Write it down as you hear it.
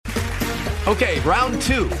Okay, round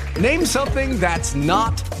 2. Name something that's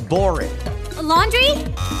not boring. A laundry?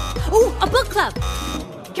 Ooh, a book club.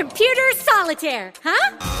 Computer solitaire,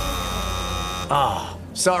 huh? Ah,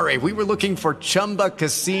 sorry, we were looking for Chumba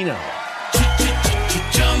Casino.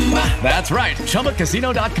 That's right,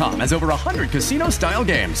 ChumbaCasino.com has over 100 casino-style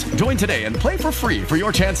games. Join today and play for free for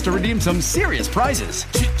your chance to redeem some serious prizes.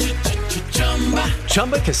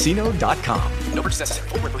 ChumbaCasino.com. No purchase necessary.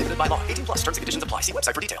 Void where prohibited by law. 18+ terms and conditions apply. See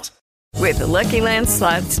website for details. With the Lucky Land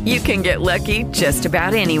Slots, you can get lucky just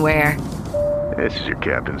about anywhere. This is your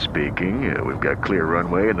captain speaking. We've got clear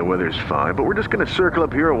runway and the weather's fine, but we're just going to circle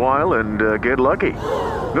up here a while and get lucky.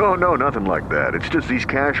 No, nothing like that. It's just these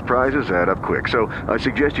cash prizes add up quick. So I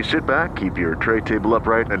suggest you sit back, keep your tray table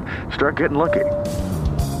upright, and start getting lucky.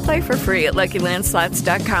 Play for free at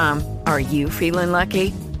LuckyLandSlots.com. Are you feeling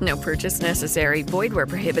lucky? No purchase necessary. Void where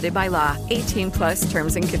prohibited by law. 18+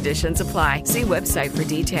 terms and conditions apply. See website for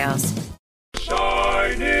details.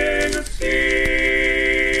 Shining Sea.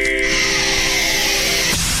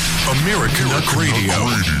 American Radio.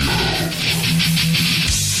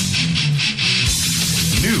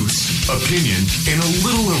 News, opinion, and a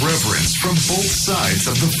little irreverence from both sides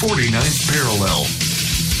of the 49th parallel.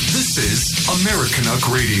 This is American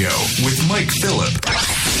Radio with Mike Phillip.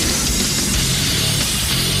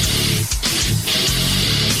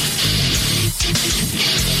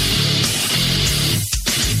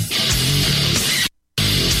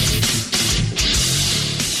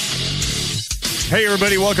 Hey,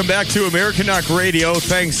 everybody, welcome back to American Radio.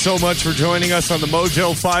 Thanks so much for joining us on the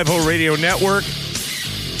Mojo 50 Radio Network.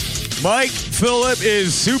 Mike Phillip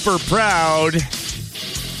is super proud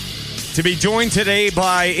to be joined today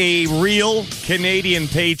by a real Canadian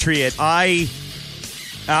patriot. I've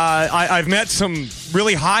met some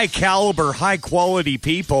really high-caliber, high-quality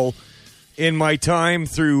people in my time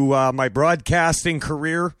through my broadcasting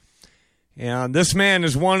career. And this man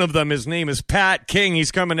is one of them. His name is Pat King.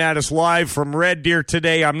 He's coming at us live from Red Deer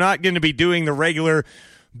today. I'm not going to be doing the regular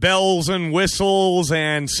bells and whistles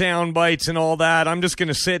and sound bites and all that. I'm just going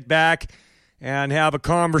to sit back and have a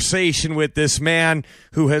conversation with this man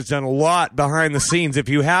who has done a lot behind the scenes. If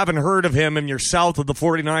you haven't heard of him and you're south of the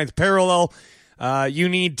 49th parallel, you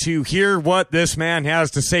need to hear what this man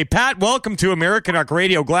has to say. Pat, welcome to American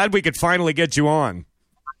Radio. Glad we could finally get you on.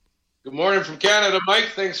 Good morning from Canada, Mike.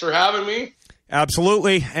 Thanks for having me.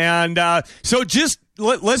 Absolutely. And so just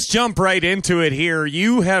let's jump right into it here.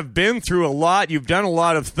 You have been through a lot. You've done a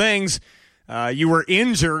lot of things. You were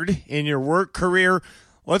injured in your work career.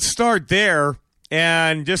 Let's start there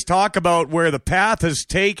and just talk about where the path has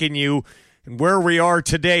taken you and where we are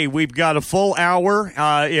today. We've got a full hour.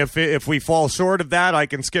 If we fall short of that, I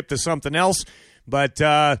can skip to something else. But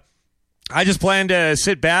I just plan to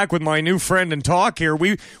sit back with my new friend and talk here.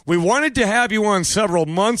 We wanted to have you on several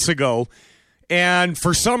months ago, and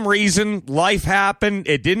for some reason, life happened.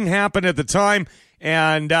 It didn't happen at the time,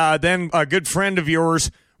 and then a good friend of yours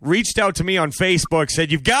reached out to me on Facebook,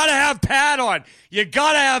 said, "You've got to have Pat on. You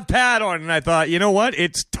got to have Pat on." And I thought, you know what?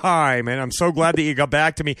 It's time, and I'm so glad that you got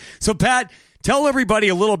back to me. So, Pat, tell everybody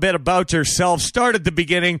a little bit about yourself. Start at the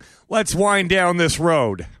beginning. Let's wind down this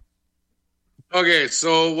road. Okay,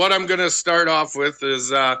 so what I'm going to start off with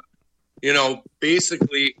is,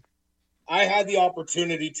 basically, I had the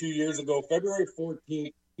opportunity 2 years ago, February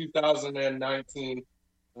 14th, 2019.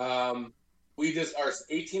 We just are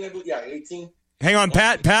 18, I believe. Yeah, 18. Hang on,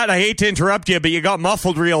 Pat, I hate to interrupt you, but you got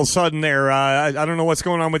muffled real sudden there. I don't know what's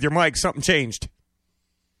going on with your mic. Something changed.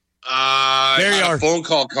 There you are. A phone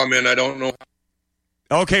call come in. I don't know.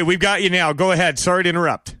 Okay, we've got you now. Go ahead. Sorry to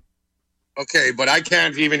interrupt. Okay, but I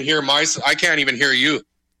can't even hear I can't even hear you.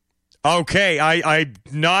 Okay, I'm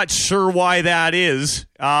not sure why that is.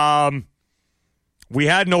 We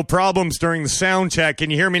had no problems during the sound check. Can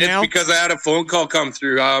you hear me now? It's because I had a phone call come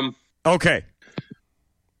through. Okay.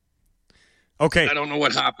 I don't know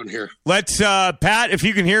what happened here. Let's, Pat, if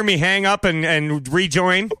you can hear me, hang up and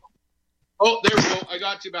rejoin. Oh, there we go. I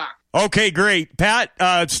got you back. Okay, great. Pat,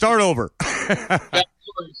 start over. Yeah.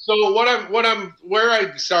 So where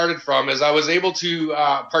I started from is I was able to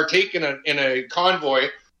partake in a convoy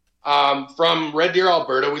from Red Deer,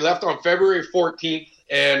 Alberta. We left on February 14th,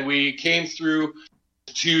 and we came through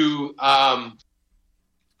to go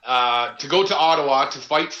to Ottawa to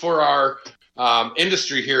fight for our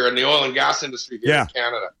industry here in the oil and gas industry here in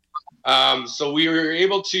Canada. So we were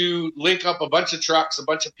able to link up a bunch of trucks, a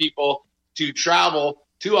bunch of people to travel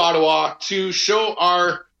to Ottawa to show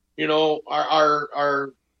our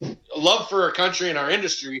love for our country and our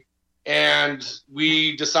industry. And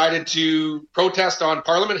we decided to protest on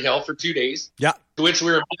Parliament Hill for 2 days. Yeah. To which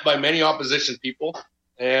we were met by many opposition people.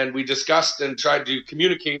 and we discussed and tried to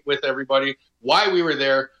communicate with everybody why we were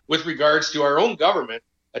there with regards to our own government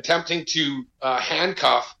attempting to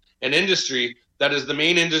handcuff an industry that is the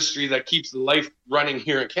main industry that keeps the life running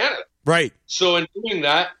here in Canada. Right. So in doing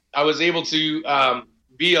that, I was able to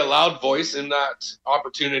be a loud voice in that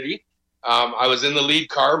opportunity. I was in the lead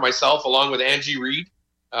car myself, along with Angie Reid.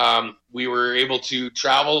 We were able to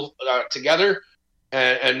travel together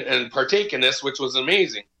and partake in this, which was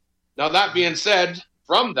amazing. Now, that being said,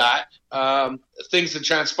 from that, things had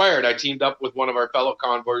transpired. I teamed up with one of our fellow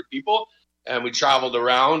convoy people, and we traveled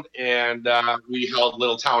around, and we held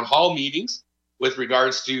little town hall meetings with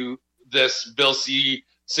regards to this Bill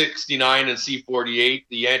C-69 and C-48,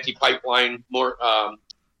 the anti-pipeline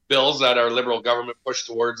bills that our Liberal government pushed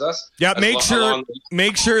towards us. Yeah, make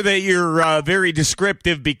sure that you're very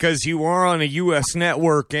descriptive, because you are on a U.S.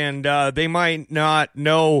 network, and they might not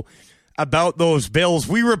know about those bills.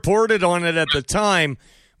 We reported on it at the time,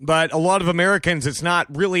 but a lot of Americans, it's not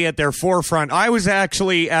really at their forefront. I was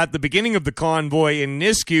actually at the beginning of the convoy in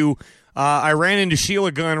Nisku. I ran into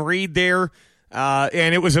Sheila Gunn Reid there,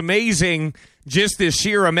 and it was amazing, just the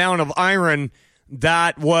sheer amount of iron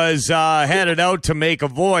that was headed out to make a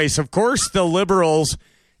voice. Of course, the Liberals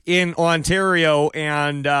in Ontario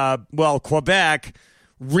and, Quebec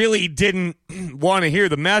really didn't want to hear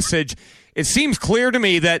the message. It seems clear to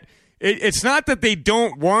me that it's not that they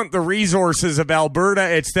don't want the resources of Alberta,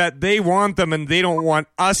 it's that they want them and they don't want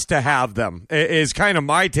us to have them, is kind of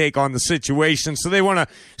my take on the situation. So they want to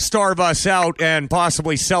starve us out and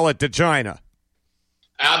possibly sell it to China.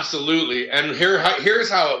 Absolutely. And here's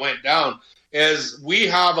how it went down. Is we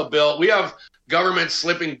have a bill, we have government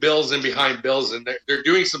slipping bills in behind bills, and they're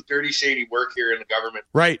doing some dirty, shady work here in the government.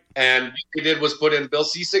 Right. And what they did was put in Bill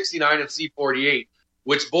C-69 and C-48,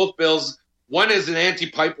 which both bills, one is an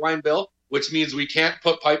anti-pipeline bill, which means we can't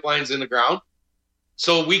put pipelines in the ground.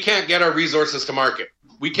 So we can't get our resources to market.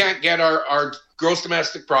 We can't get our gross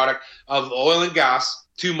domestic product of oil and gas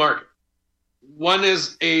to market. One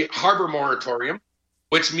is a harbor moratorium,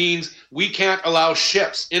 which means we can't allow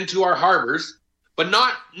ships into our harbors, but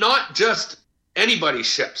not just anybody's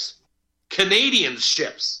ships, Canadian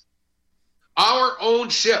ships. Our own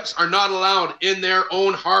ships are not allowed in their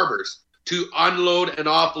own harbors to unload and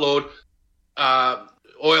offload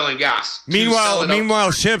oil and gas.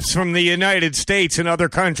 Meanwhile, ships from the United States and other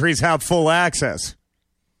countries have full access.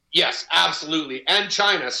 Yes, absolutely. And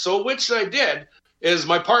China. So which I did is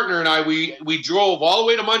my partner and I, we drove all the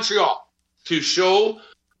way to Montreal to show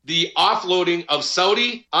the offloading of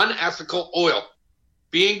Saudi unethical oil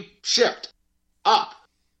being shipped up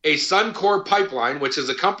a Suncor pipeline, which is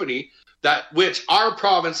a company which our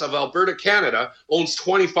province of Alberta, Canada, owns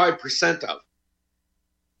 25% of.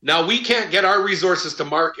 Now, we can't get our resources to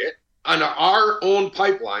market on our own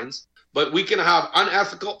pipelines, but we can have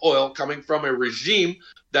unethical oil coming from a regime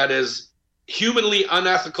that is humanly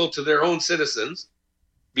unethical to their own citizens,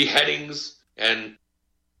 beheadings and...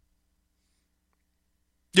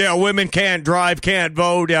 Yeah, women can't drive, can't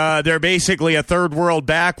vote. They're basically a third world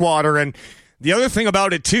backwater. And the other thing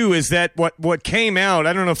about it, too, is that what came out,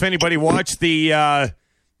 I don't know if anybody watched there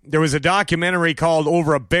was a documentary called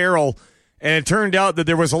Over a Barrel, and it turned out that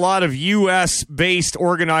there was a lot of U.S.-based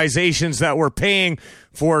organizations that were paying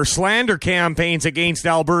for slander campaigns against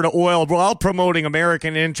Alberta Oil while promoting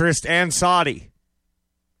American interest and Saudi.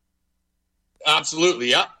 Absolutely,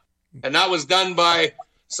 yeah. And that was done by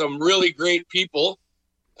some really great people.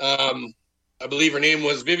 I believe her name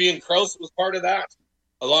was Vivian Krause was part of that,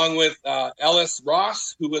 along with Ellis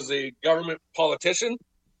Ross, who was a government politician.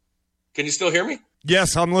 Can you still hear me?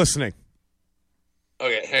 Yes, I'm listening.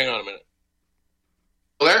 Okay, hang on a minute.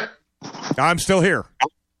 There? I'm still here.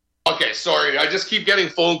 Okay, sorry. I just keep getting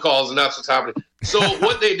phone calls, and that's what's happening. So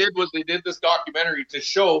what they did was they did this documentary to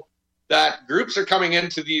show that groups are coming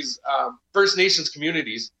into these First Nations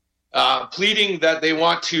communities, pleading that they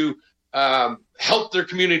want to help their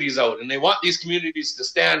communities out, and they want these communities to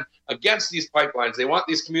stand against these pipelines. They want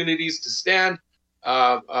these communities to stand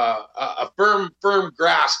a firm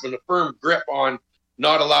grasp and a firm grip on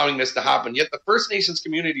not allowing this to happen. Yet the First Nations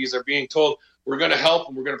communities are being told, we're going to help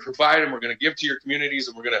and we're going to provide and we're going to give to your communities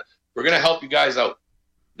and we're going to help you guys out.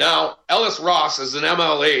 Now, Ellis Ross is an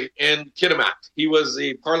MLA in Kitimat. He was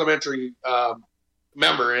a parliamentary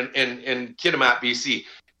member in Kitimat, BC.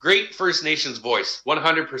 Great First Nations voice,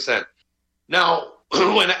 100%. Now,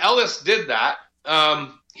 when Ellis did that,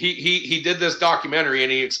 he did this documentary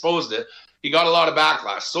and he exposed it. He got a lot of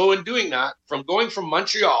backlash. So in doing that, going from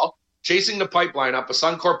Montreal, chasing the pipeline up, a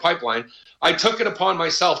Suncor pipeline, I took it upon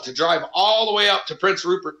myself to drive all the way up to Prince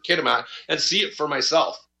Rupert, Kitimat, and see it for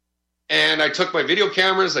myself. And I took my video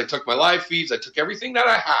cameras, I took my live feeds, I took everything that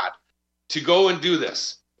I had to go and do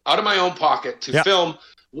this out of my own pocket to film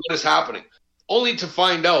what is happening, only to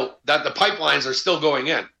find out that the pipelines are still going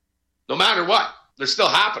in. No matter what, they're still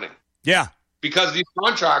happening. Yeah. Because these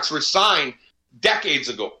contracts were signed decades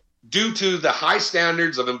ago due to the high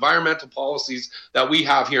standards of environmental policies that we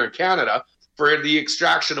have here in Canada for the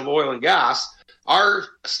extraction of oil and gas. Our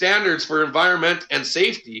standards for environment and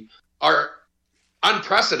safety are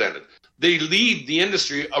unprecedented. They lead the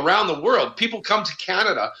industry around the world. People come to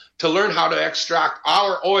Canada to learn how to extract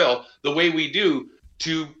our oil the way we do,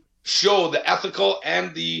 to show the ethical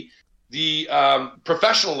and the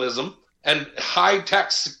professionalism and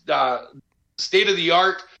high-tech,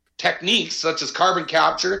 state-of-the-art techniques such as carbon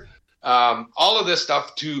capture, all of this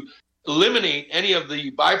stuff to eliminate any of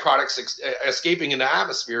the byproducts escaping in the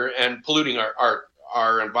atmosphere and polluting our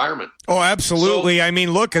environment. Oh, absolutely. So, I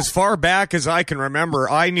mean, look, as far back as I can remember,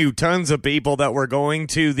 I knew tons of people that were going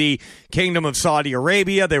to the Kingdom of Saudi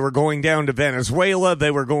Arabia. They were going down to Venezuela. They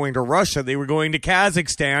were going to Russia. They were going to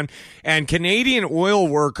Kazakhstan. And Canadian oil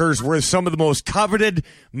workers were some of the most coveted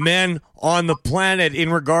men on the planet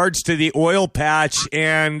in regards to the oil patch.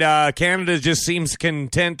 And Canada just seems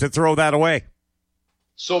content to throw that away.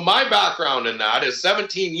 So my background in that is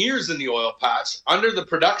 17 years in the oil patch, under the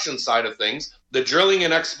production side of things, the drilling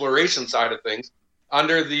and exploration side of things,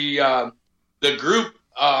 under the group,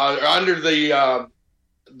 under the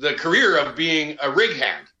career of being a rig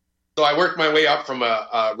hand. So I worked my way up from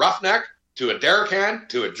a roughneck to a derrick hand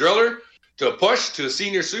to a driller to a push to a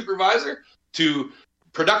senior supervisor to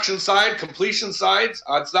production side, completion sides.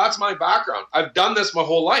 That's my background. I've done this my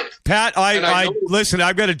whole life. Pat, listen,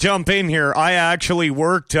 I've got to jump in here. I actually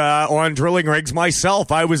worked on drilling rigs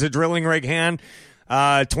myself. I was a drilling rig hand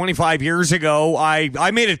 25 years ago.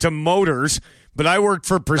 I made it to motors, but I worked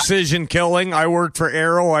for Precision Killing. I worked for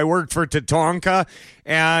Arrow. I worked for Tatanka.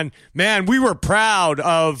 And, man, we were proud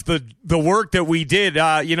of the work that we did.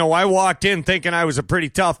 I walked in thinking I was a pretty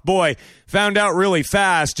tough boy. Found out really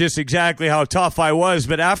fast just exactly how tough I was.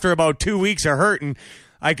 But after about 2 weeks of hurting,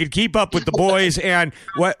 I could keep up with the boys. And,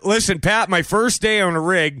 listen, Pat, my first day on a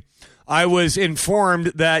rig, I was informed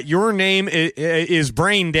that your name is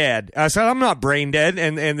Brain Dead. I said, I'm not brain dead.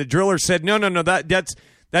 And the driller said, no,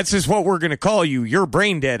 that's just what we're going to call you. You're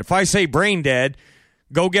brain dead. If I say brain dead,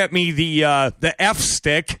 go get me the F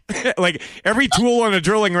stick. Like, every tool on a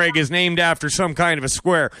drilling rig is named after some kind of a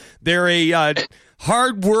square. They're a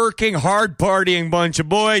hard-working, hard-partying bunch of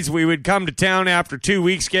boys. We would come to town after 2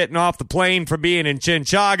 weeks getting off the plane from being in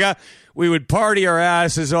Chinchaga. We would party our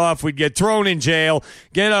asses off. We'd get thrown in jail,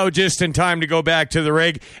 get out just in time to go back to the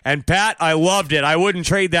rig. And, Pat, I loved it. I wouldn't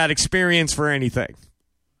trade that experience for anything.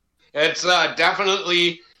 It's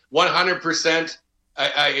definitely 100%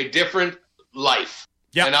 a different life.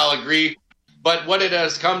 Yeah, and I'll agree. But what it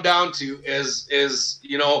has come down to is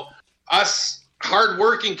us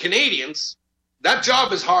hardworking Canadians. That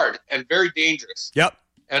job is hard and very dangerous. Yep.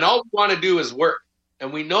 And all we want to do is work.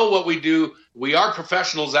 And we know what we do. We are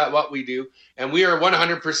professionals at what we do. And we are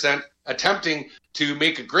 100% attempting to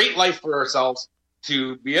make a great life for ourselves,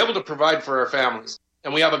 to be able to provide for our families.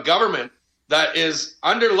 And we have a government that is,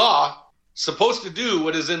 under law, supposed to do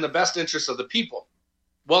what is in the best interest of the people.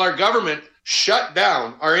 Well, our government shut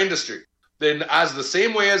down our industry, then as the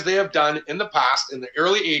same way as they have done in the past, in the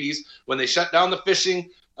early 80s, when they shut down the fishing,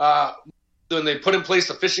 when they put in place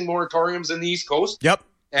the fishing moratoriums in the East Coast. Yep.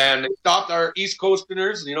 And they stopped our East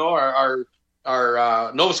Coasterners,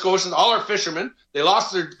 our Nova Scotians, all our fishermen. They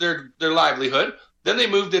lost their livelihood. Then they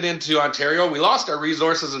moved it into Ontario. We lost our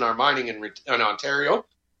resources and our mining in Ontario,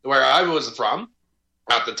 where I was from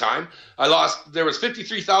at the time. There was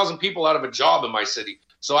 53,000 people out of a job in my city.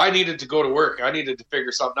 So I needed to go to work. I needed to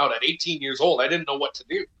figure something out. At 18 years old, I didn't know what to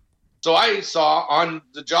do. So I saw on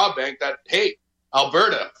the job bank that, hey,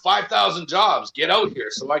 Alberta, 5,000 jobs, get out here.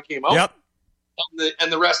 So I came out. Yep.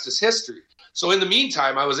 And the rest is history. So in the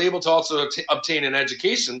meantime, I was able to also obtain an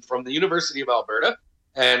education from the University of Alberta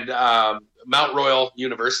and Mount Royal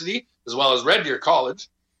University, as well as Red Deer College.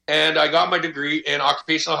 And I got my degree in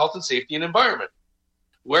occupational health and safety and environment,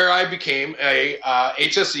 where I became a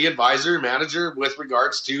HSE advisor manager with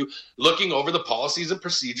regards to looking over the policies and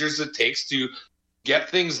procedures it takes to get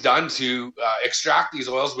things done to extract these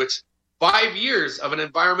oils, which 5 years of an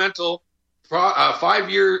environmental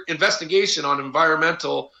 5-year investigation on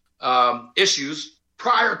environmental issues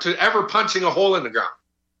prior to ever punching a hole in the ground.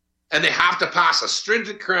 And they have to pass a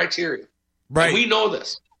stringent criteria. Right. And we know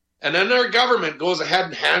this. And then our government goes ahead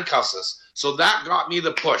and handcuffs us. So that got me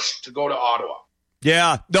the push to go to Ottawa.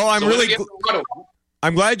 Yeah. No, I'm really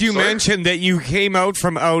I'm glad you mentioned that you came out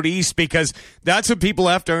from out east, because that's what people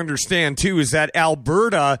have to understand too, is that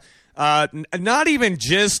Alberta, not even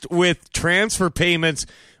just with transfer payments,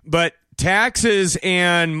 but taxes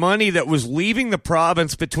and money that was leaving the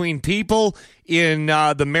province between people in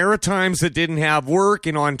the Maritimes that didn't have work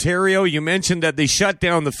in Ontario. You mentioned that they shut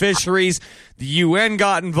down the fisheries. The UN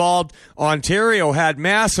got involved. Ontario had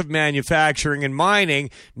massive manufacturing and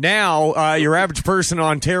mining. Now, your average person in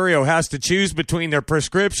Ontario has to choose between their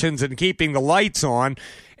prescriptions and keeping the lights on.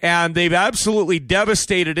 And they've absolutely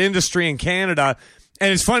devastated industry in Canada.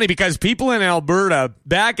 And it's funny because people in Alberta,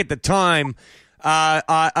 back at the time,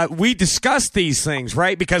 we discussed these things,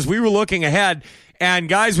 right? Because we were looking ahead, and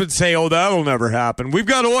guys would say, oh, that'll never happen. We've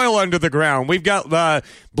got oil under the ground. We've got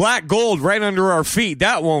black gold right under our feet.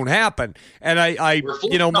 That won't happen. And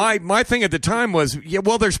my thing at the time was,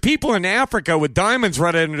 there's people in Africa with diamonds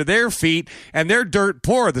right under their feet, and they're dirt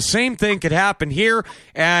poor. The same thing could happen here,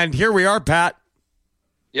 and here we are, Pat.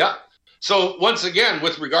 Yeah. So once again,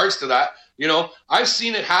 with regards to that, I've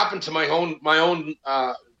seen it happen to my own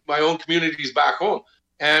communities back home.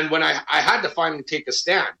 And when I had to finally take a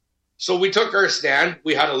stand. So we took our stand.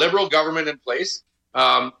 We had a Liberal government in place.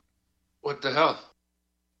 What the hell?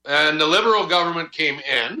 And the Liberal government came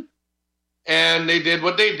in, and they did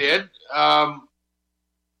what they did.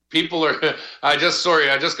 People are, I just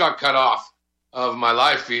got cut off of my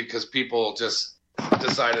live feed because people just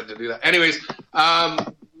decided to do that. Anyways,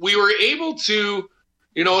 we were able to,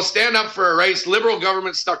 stand up for our rights. Liberal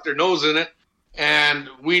government stuck their nose in it, and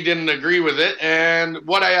we didn't agree with it. And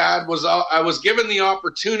what I had was I was given the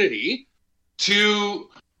opportunity to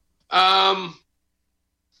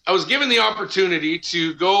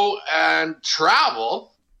go and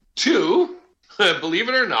travel to, believe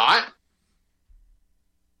it or not.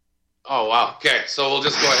 Oh, wow. Okay, so we'll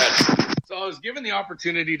just go ahead. So I was given the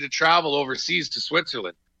opportunity to travel overseas to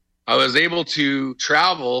Switzerland. I was able to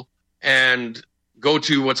travel and go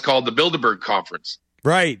to what's called the Bilderberg Conference.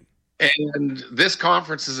 Right. And this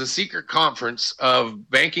conference is a secret conference of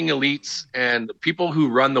banking elites and people who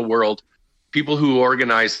run the world, people who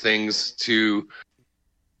organize things to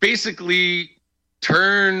basically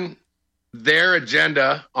turn their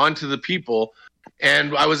agenda onto the people.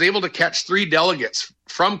 And I was able to catch 3 delegates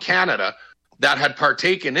from Canada that had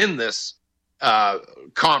partaken in this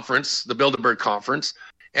conference, the Bilderberg Conference.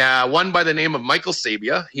 One by the name of Michael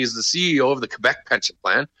Sabia. He's the CEO of the Quebec Pension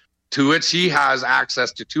Plan, to which he has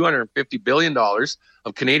access to $250 billion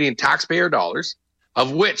of Canadian taxpayer dollars,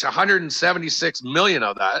 of which 176 million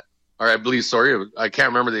of that, or I believe, I can't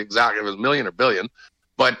remember the exact, it was million or billion,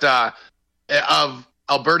 but of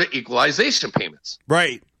Alberta equalization payments.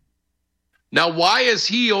 Right. Now, why is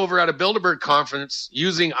he over at a Bilderberg conference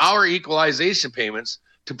using our equalization payments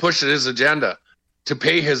to push his agenda, to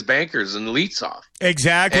pay his bankers and elites off?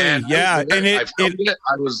 Exactly. And yeah.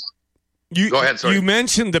 Go ahead, sorry. You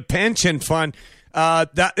mentioned the pension fund.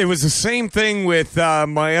 That it was the same thing with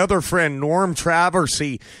my other friend, Norm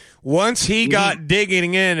Traversy. Once he got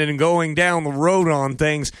digging in and going down the road on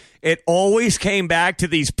things, it always came back to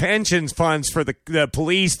these pension funds for the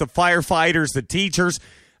police, the firefighters, the teachers.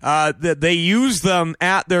 They use them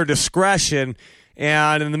at their discretion.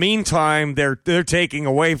 And in the meantime, they're taking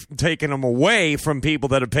them away from people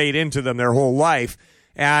that have paid into them their whole life.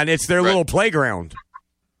 And it's their little playground.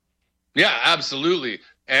 Yeah, absolutely.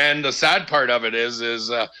 And the sad part of it is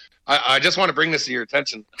I just want to bring this to your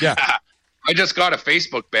attention. Yeah. I just got a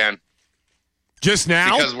Facebook ban. Just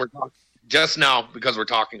now? Because we're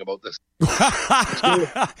talking about this.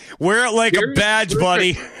 Wear it like a badge,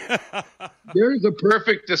 buddy. There's a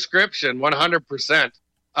perfect description, 100%,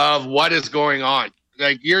 of what is going on.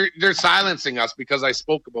 Like they're silencing us because I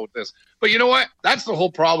spoke about this. But you know what? That's the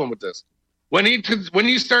whole problem with this. When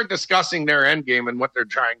you start discussing their end game and what they're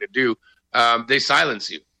trying to do, they silence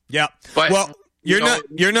you. Yeah. But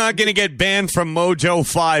you're not going to get banned from Mojo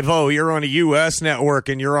 50. You're on a US network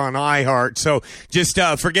and you're on iHeart. So just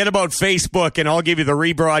forget about Facebook, and I'll give you the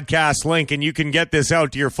rebroadcast link, and you can get this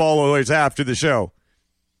out to your followers after the show.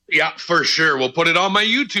 Yeah, for sure. We'll put it on my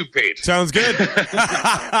YouTube page. Sounds good.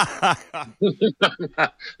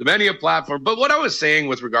 Many a platform. But what I was saying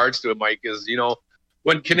with regards to it, Mike, is,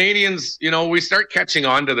 when Canadians, we start catching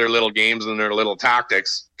on to their little games and their little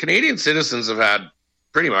tactics, Canadian citizens have had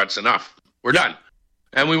pretty much enough. We're done.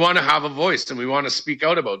 And we want to have a voice, and we want to speak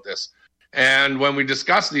out about this. And when we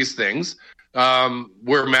discuss these things,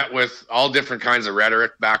 we're met with all different kinds of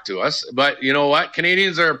rhetoric back to us. But you know what?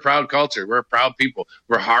 Canadians are a proud culture. We're a proud people.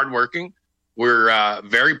 We're hardworking. We're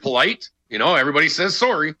very polite. Everybody says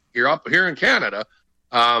sorry. You're up here in Canada.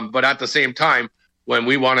 But at the same time, when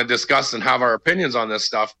we want to discuss and have our opinions on this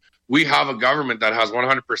stuff, we have a government that has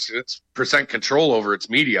 100% control over its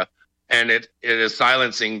media, and it is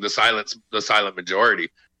silencing the silent majority.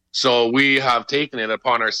 So we have taken it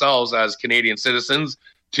upon ourselves as Canadian citizens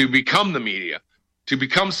to become the media, to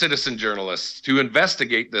become citizen journalists, to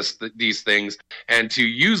investigate these things, and to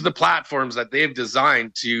use the platforms that they've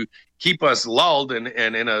designed to keep us lulled and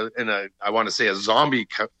in a I want to say a zombie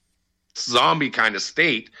kind of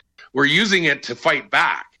state. We're using it to fight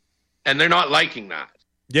back, and they're not liking that.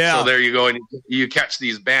 Yeah. So there you go, and you catch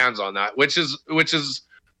these bans on that, which is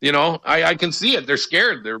I can see it. They're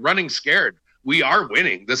scared. They're running scared. We are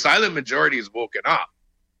winning. The silent majority is woken up.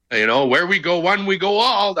 Where we go one, we go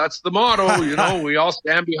all. That's the motto. We all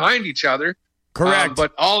stand behind each other. Correct.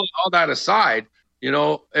 But all that aside,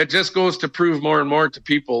 it just goes to prove more and more to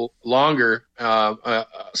people more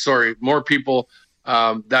people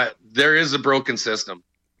that there is a broken system.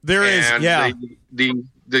 There is, yeah.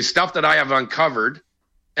 The stuff that I have uncovered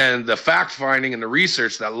and the fact finding and the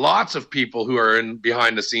research that lots of people who are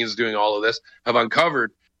behind the scenes doing all of this have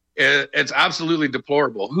uncovered, it's absolutely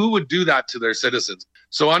deplorable. Who would do that to their citizens?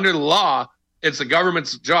 So under the law, it's the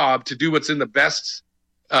government's job to do what's in the best,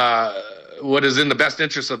 what is in the best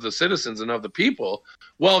interest of the citizens and of the people.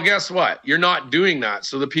 Well, guess what? You're not doing that.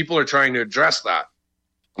 So the people are trying to address that.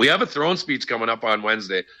 We have a throne speech coming up on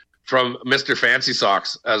Wednesday from Mr. Fancy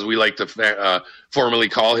Socks, as we like to formally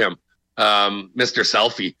call him, Mr.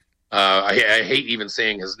 Selfie. I hate even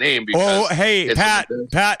saying his name because. Oh, hey, Pat,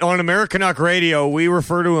 on Americanuck Radio, we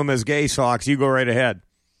refer to him as Gay Socks. You go right ahead.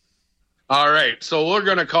 All right, so we're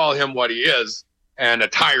going to call him what he is, and a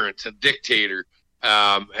tyrant, a dictator,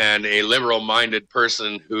 and a liberal-minded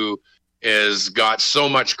person who has got so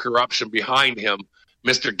much corruption behind him.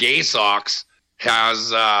 Mr. Gay Socks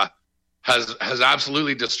has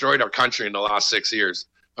absolutely destroyed our country in the last 6 years,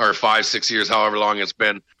 or 5-6 years, however long it's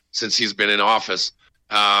been since he's been in office.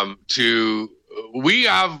 We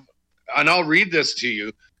have, and I'll read this to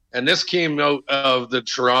you, and this came out of the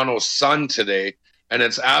Toronto Sun today, and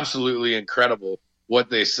it's absolutely incredible what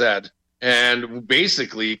they said. And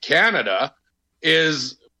basically, Canada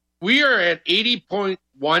we are at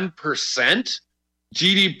 80.1%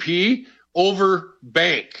 GDP over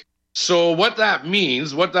bank. So what that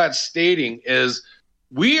means, what that's stating is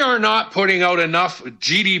we are not putting out enough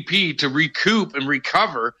GDP to recoup and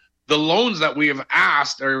recover the loans that we have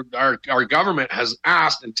asked, or our government has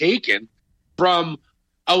asked and taken from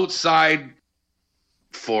outside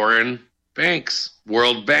foreign banks,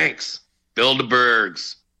 world banks,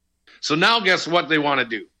 Bilderbergs. So now guess what they want to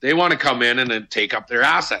do? They want to come in and then take up their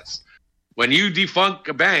assets. When you defunct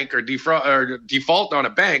a bank or default on a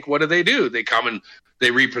bank, what do? They come and they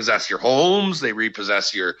repossess your homes, they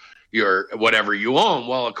repossess your whatever you own.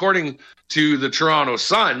 Well, according to the Toronto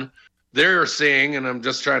Sun, they're saying, and I'm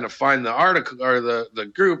just trying to find the article or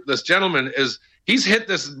the group, this gentleman he's hit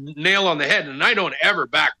this nail on the head, and I don't ever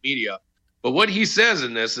back media, but what he says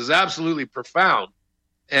in this is absolutely profound.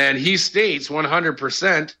 And he states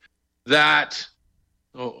 100% that,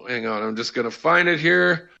 hang on, I'm just going to find it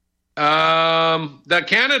here. That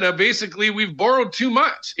Canada, basically, we've borrowed too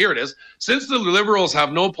much. Here it is. Since the Liberals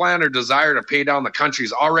have no plan or desire to pay down the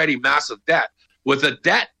country's already massive debt, with a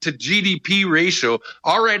debt to GDP ratio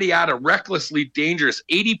already at a recklessly dangerous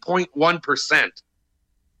 80.1%,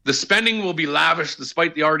 the spending will be lavish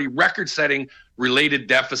despite the already record-setting related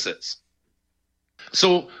deficits.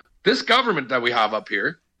 So this government that we have up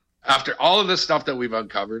here, after all of this stuff that we've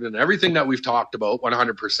uncovered and everything that we've talked about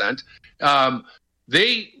 100%,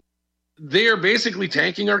 they are basically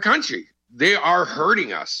tanking our country. They are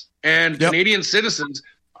hurting us. And yep. Canadian citizens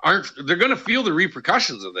they're going to feel the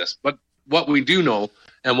repercussions of this. But what we do know,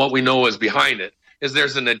 and what we know is behind it, is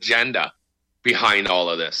there's an agenda behind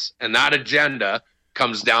all of this. And that agenda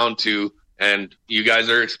comes down to, and you guys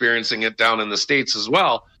are experiencing it down in the States as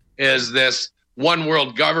well, is this one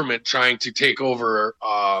world government trying to take over,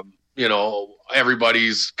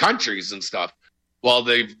 everybody's countries and stuff. Well,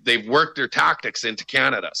 they've worked their tactics into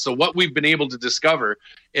Canada. So what we've been able to discover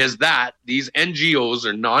is that these NGOs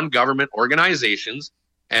are non-government organizations,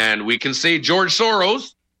 and we can say George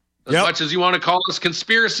Soros, as much as you want to call us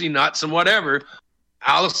conspiracy nuts and whatever.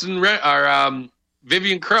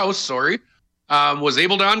 Vivian Krause, was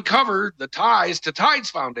able to uncover the ties to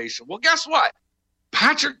Tides Foundation. Well, guess what?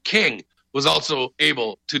 Patrick King was also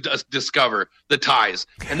able to discover the ties.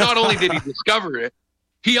 And not only did he discover it,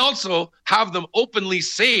 he also have them openly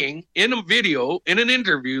saying in a video, in an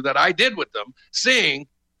interview that I did with them, saying,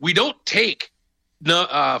 we don't take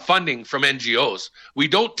funding from NGOs. We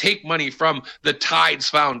don't take money from the Tides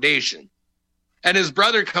Foundation. And his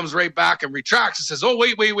brother comes right back and retracts and says, oh,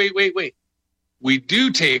 wait. We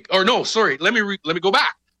do take, or no, sorry, let me go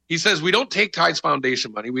back. He says, we don't take Tides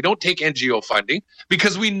Foundation money. We don't take NGO funding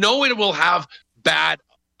because we know it will have bad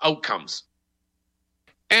outcomes.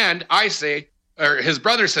 And I say, or his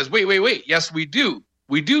brother says, wait. Yes, we do.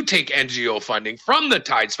 We do take NGO funding from the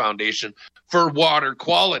Tides Foundation for water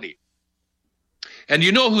quality. And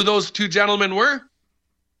you know who those two gentlemen were?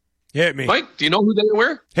 Hit me. Mike, do you know who they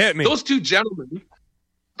were? Hit me. Those two gentlemen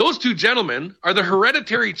are the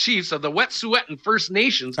hereditary chiefs of the Wet'suwet'en First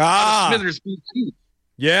Nations out of Smithers, BC.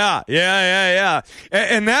 Yeah.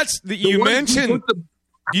 And that's you mentioned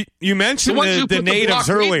the natives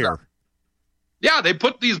earlier. Yeah, they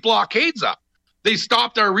put these blockades up. They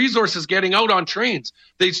stopped our resources getting out on trains.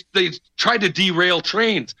 They tried to derail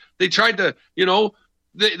trains. They tried to,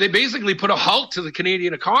 they basically put a halt to the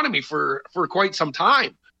Canadian economy for quite some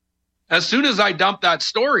time. As soon as I dumped that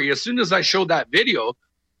story, as soon as I showed that video,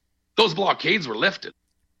 those blockades were lifted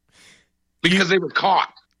because they were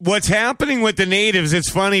caught. What's happening with the natives, it's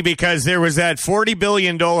funny because there was that $40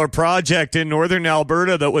 billion project in northern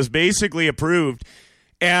Alberta that was basically approved,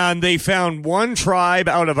 and they found one tribe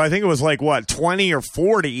out of, I think it was 20 or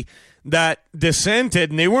 40 that dissented,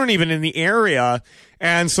 and they weren't even in the area.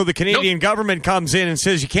 And so the Canadian government comes in and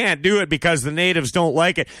says you can't do it because the natives don't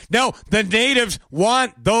like it. No, the natives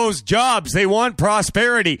want those jobs. They want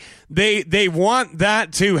prosperity. They want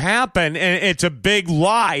that to happen, and it's a big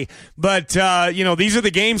lie. But, these are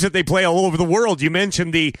the games that they play all over the world. You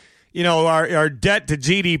mentioned our debt to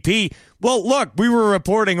GDP. Well, look, we were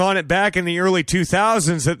reporting on it back in the early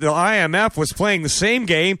 2000s that the IMF was playing the same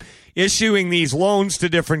game, issuing these loans to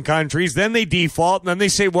different countries. Then they default, and then they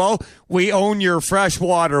say, well, we own your fresh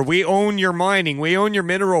water. We own your mining. We own your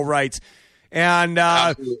mineral rights. And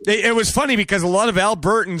it was funny because a lot of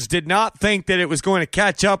Albertans did not think that it was going to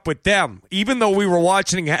catch up with them, even though we were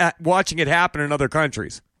watching it happen in other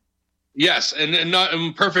countries. Yes, and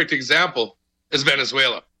a perfect example is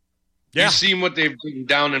Venezuela. Yeah. You've seen what they've done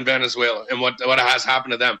down in Venezuela and what has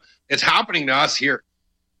happened to them. It's happening to us here.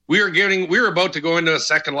 We're about to go into a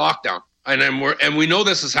second lockdown, and we know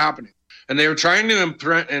this is happening. And they were trying to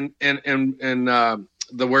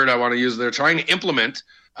the word I want to use. They're trying to implement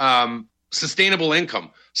sustainable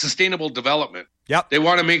income, sustainable development. Yep. They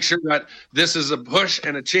want to make sure that this is a push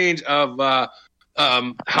and a change of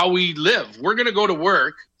how we live. We're going to go to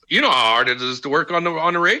work. You know how hard it is to work on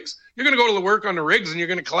the rigs. You're going to go to work on the rigs, and you're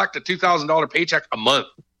going to collect a $2,000 paycheck a month.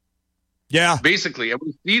 Yeah, basically, and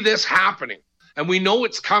we see this happening. And we know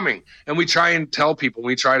it's coming, and we try and tell people,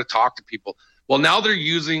 we try to talk to people. Well, now they're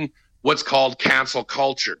using what's called cancel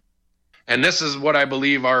culture. And this is what I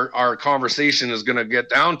believe our conversation is going to get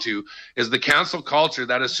down to, is the cancel culture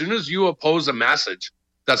that as soon as you oppose a message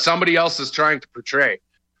that somebody else is trying to portray,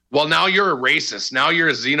 well, now you're a racist, now you're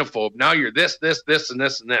a xenophobe, now you're this, and this,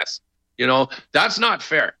 and this. That's not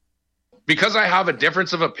fair. Because I have a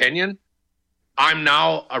difference of opinion, I'm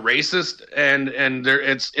now a racist, and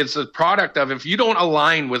it's a product of, if you don't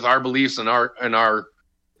align with our beliefs and our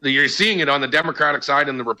you're seeing it on the Democratic side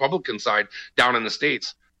and the Republican side down in the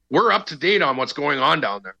States. We're up to date on what's going on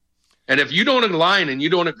down there. And if you don't align and you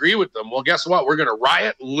don't agree with them, well, guess what? We're going to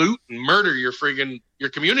riot, loot, and murder your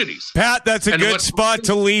communities. Pat, that's a good spot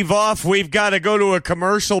to leave off. We've got to go to a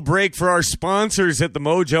commercial break for our sponsors at the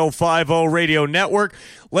Mojo 50 Radio Network.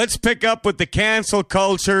 Let's pick up with the cancel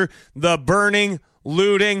culture, the burning,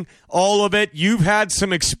 looting, all of it. You've had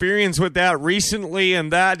some experience with that recently,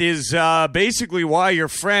 and that is basically why your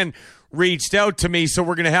friend reached out to me. So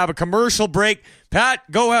we're going to have a commercial break.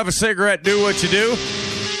 Pat, go have a cigarette, do what you do.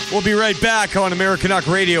 We'll be right back on American Rock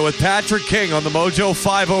Radio with Patrick King on the Mojo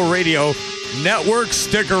 50 Radio Network.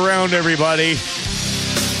 Stick around, everybody.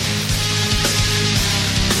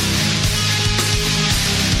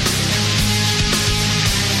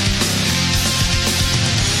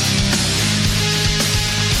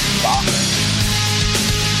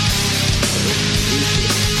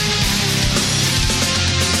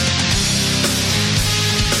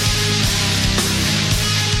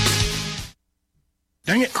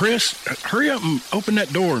 Dang it, Chris. Hurry up and open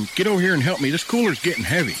that door and get over here and help me. This cooler's getting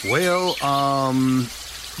heavy. Well,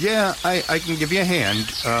 yeah, I can give you a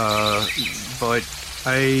hand, but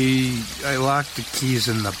I locked the keys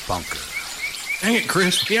in the bunker. Dang it,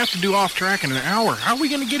 Chris. We have to do off-track in an hour. How are we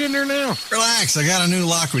going to get in there now? Relax. I got a new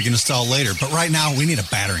lock we can install later, but right now we need a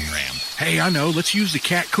battering ram. Hey, I know. Let's use the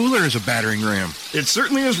cat cooler as a battering ram. It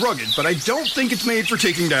certainly is rugged, but I don't think it's made for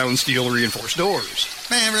taking down steel-reinforced doors.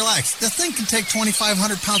 Man, relax. The thing can take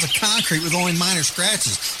 2,500 pounds of concrete with only minor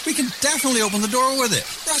scratches. We can definitely open the door with it.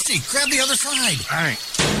 Rusty, grab the other side. All right.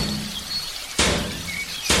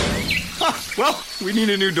 Ha! Well, we need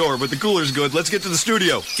a new door, but the cooler's good. Let's get to the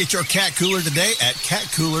studio. Get your cat cooler today at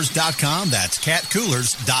catcoolers.com. That's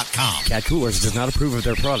catcoolers.com. Cat Coolers does not approve of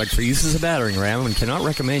their product for use as a battering ram and cannot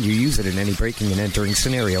recommend you use it in any breaking and entering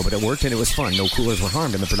scenario, but it worked and it was fun. No coolers were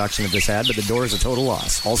harmed in the production of this ad, but the door is a total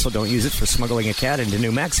loss. Also, don't use it for smuggling a cat into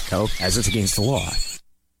New Mexico, as it's against the law.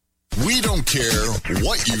 We don't care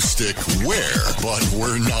what you stick where, but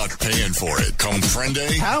we're not paying for it.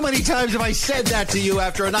 Comprende? How many times have I said that to you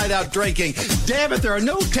after a night out drinking? Damn it, there are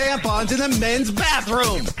no tampons in the men's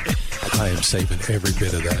bathroom. I am saving every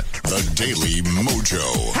bit of that. The Daily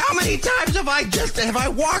Mojo. How many times have I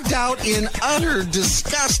walked out in utter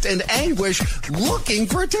disgust and anguish looking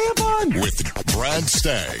for a tampon? With Brad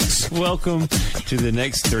Staggs. Welcome to the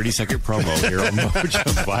next 30-second promo here on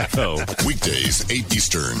Mojo 50. Weekdays, 8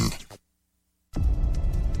 Eastern.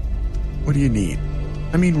 What do you need?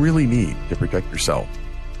 I mean, really need to protect yourself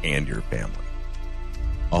and your family.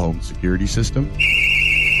 A home security system?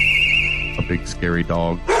 A big scary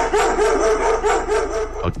dog?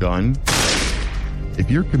 A gun?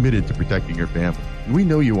 If you're committed to protecting your family, and we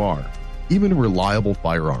know you are, even a reliable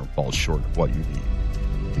firearm falls short of what you need.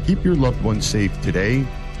 To keep your loved ones safe today,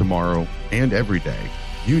 tomorrow, and every day,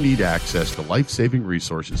 you need access to life-saving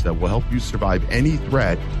resources that will help you survive any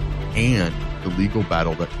threat and the legal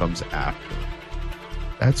battle that comes after.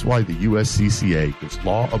 That's why the USCCA gives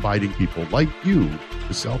law-abiding people like you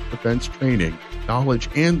the self-defense training, knowledge,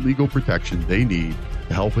 and legal protection they need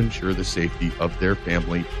to help ensure the safety of their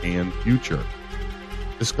family and future.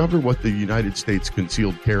 Discover what the United States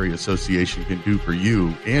Concealed Carry Association can do for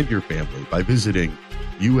you and your family by visiting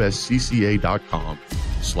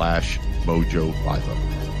uscca.com/mojo50.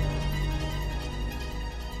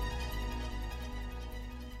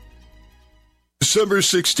 December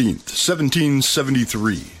 16th,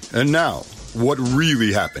 1773. And now, what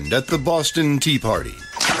really happened at the Boston Tea Party.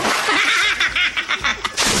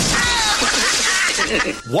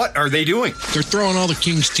 What are they doing? They're throwing all the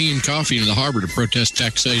king's tea and coffee into the harbor to protest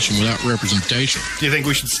taxation without representation. Do you think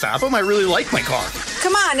we should stop them? I really like my car.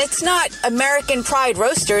 Come on, it's not American Pride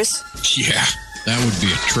Roasters. Yeah, that would be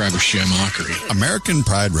a trebuchet mockery. American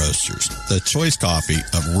Pride Roasters, the choice coffee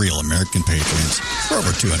of real American patriots for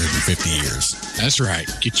over 250 years. That's right.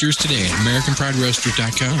 Get yours today at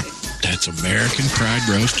AmericanPrideRoasters.com. That's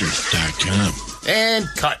AmericanPrideRoasters.com. And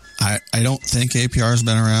cut. I don't think APR has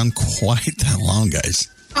been around quite that long, guys.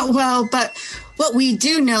 Oh, well, but what we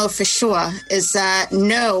do know for sure is that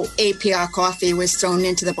no APR coffee was thrown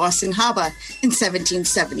into the Boston Harbor in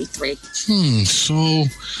 1773. So,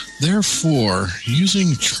 therefore,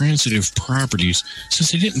 using transitive properties,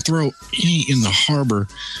 since they didn't throw any in the harbor,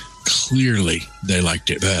 clearly they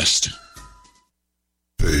liked it best.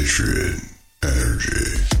 Patriot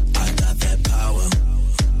Energy. I got that power.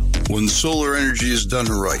 When solar energy is done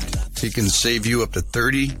right, it can save you up to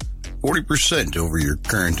 40% over your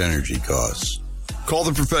current energy costs. Call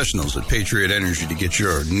the professionals at Patriot Energy to get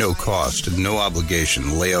your no-cost and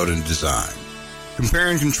no-obligation layout and design.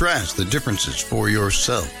 Compare and contrast the differences for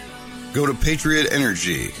yourself. Go to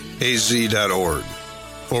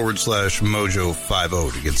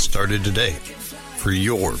patriotenergyaz.org/Mojo50 to get started today for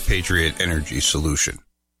your Patriot Energy solution.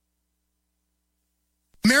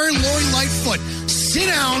 Mary Lori Lightfoot, sit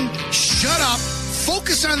down, shut up,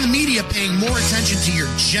 focus on the media paying more attention to your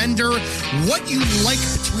gender, what you like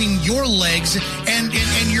between your legs, and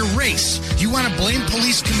your race. You want to blame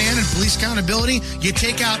police command and police accountability? You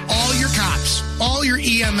take out all your cops, all your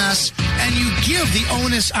EMS, and you give the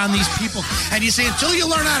onus on these people. And you say, until you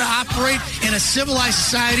learn how to operate in a civilized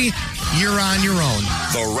society, you're on your own.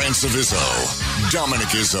 The Rants of Izzo. Dominic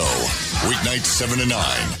Izzo. Weeknights 7 to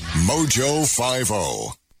 9. Mojo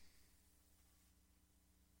 50.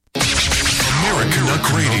 American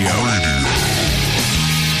Duck Radio.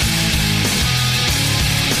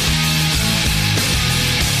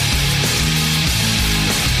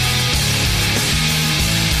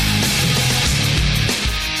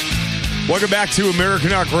 Welcome back to American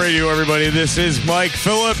Duck Radio, everybody. This is Mike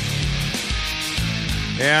Phillip.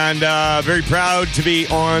 And very proud to be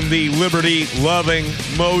on the liberty-loving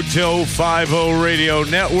Mojo 50 Radio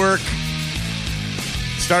Network.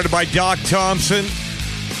 Started by Doc Thompson.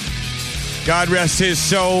 God rest his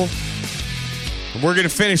soul. We're going to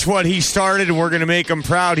finish what he started, and we're going to make him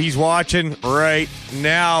proud. He's watching right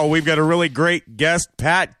now. We've got a really great guest,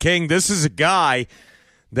 Pat King. This is a guy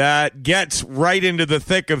that gets right into the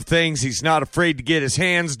thick of things. He's not afraid to get his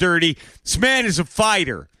hands dirty. This man is a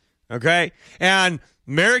fighter, okay? And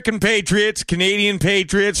American patriots, Canadian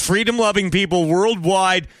patriots, freedom-loving people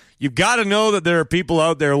worldwide, you've got to know that there are people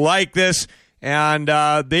out there like this, and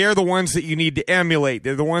they are the ones that you need to emulate.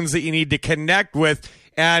 They're the ones that you need to connect with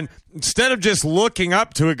And instead of just looking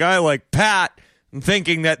up to a guy like Pat and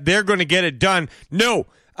thinking that they're going to get it done, no,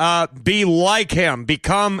 be like him.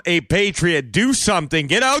 Become a patriot. Do something.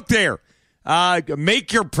 Get out there.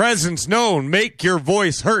 Make your presence known. Make your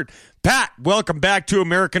voice heard. Pat, welcome back to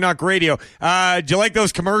American Huck Radio. Do you like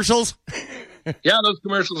those commercials? Yeah, those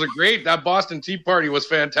commercials are great. That Boston Tea Party was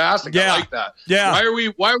fantastic. Yeah. I like that. Yeah.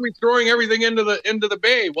 Why are we throwing everything into the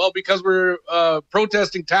bay? Well, because we're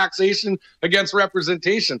protesting taxation against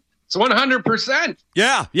representation. It's 100%.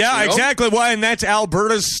 Yeah, exactly. Why? And that's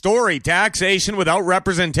Alberta's story. Taxation without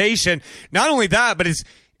representation. Not only that, but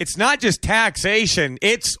it's not just taxation.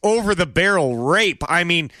 It's over the barrel rape. I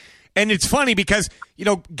mean, and it's funny because,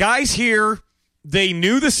 guys here, they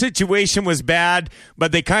knew the situation was bad,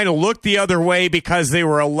 but they kind of looked the other way because they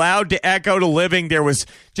were allowed to eke out a living. There was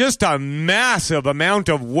just a massive amount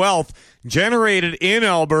of wealth generated in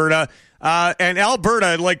Alberta. And Alberta,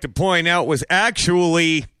 I'd like to point out, was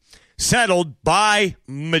actually settled by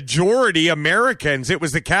majority Americans. It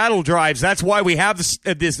was the cattle drives. That's why we have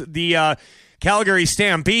the Calgary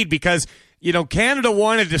Stampede, because, Canada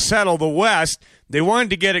wanted to settle the West. They wanted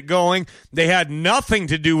to get it going. They had nothing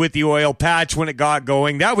to do with the oil patch when it got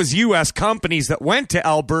going. That was U.S. companies that went to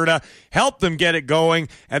Alberta, helped them get it going,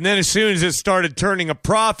 and then as soon as it started turning a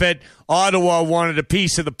profit, Ottawa wanted a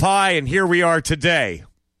piece of the pie, and here we are today.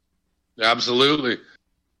 Absolutely.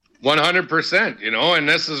 100%, and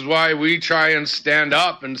this is why we try and stand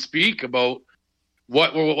up and speak about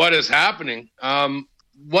what is happening.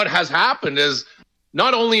 What has happened is,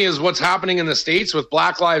 not only is what's happening in the States with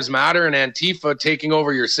Black Lives Matter and Antifa taking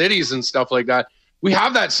over your cities and stuff like that, we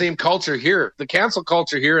have that same culture here. The cancel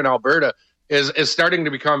culture here in Alberta is starting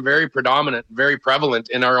to become very predominant, very prevalent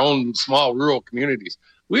in our own small rural communities.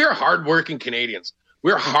 We are hardworking Canadians.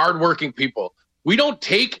 We're hardworking people. We don't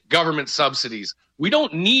take government subsidies. We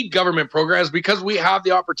don't need government programs because we have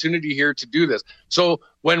the opportunity here to do this. So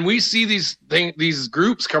when we see these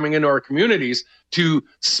groups coming into our communities to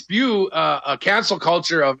spew a cancel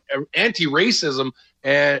culture of anti-racism,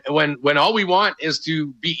 and when all we want is to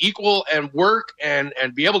be equal and work and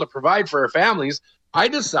be able to provide for our families, I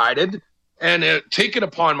decided and take it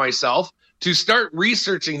upon myself to start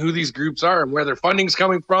researching who these groups are and where their funding's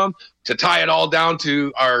coming from, to tie it all down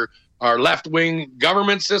to our left-wing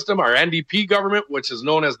government system, our NDP government, which is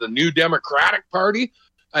known as the New Democratic Party,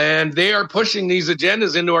 and they are pushing these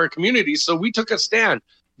agendas into our communities. So we took a stand.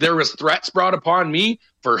 There was threats brought upon me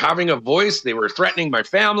for having a voice. They were threatening my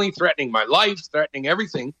family, threatening my life, threatening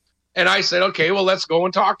everything. And I said, okay, well, let's go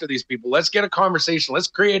and talk to these people. Let's get a conversation. Let's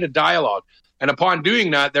create a dialogue. And upon doing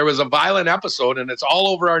that, there was a violent episode, and it's all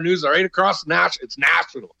over our news right across it's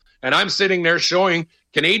national. And I'm sitting there showing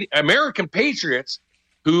American patriots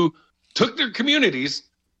who took their communities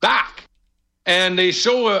back. And they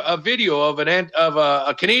show a video of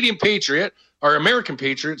a Canadian patriot, or American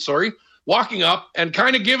patriot, walking up and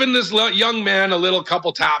kind of giving this young man a little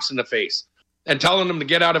couple taps in the face and telling him to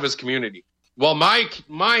get out of his community. Well,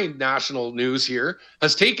 my national news here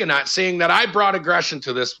has taken that, saying that I brought aggression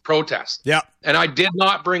to this protest. Yeah. And I did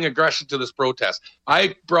not bring aggression to this protest.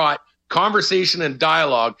 I brought conversation and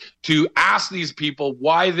dialogue to ask these people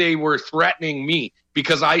why they were threatening me,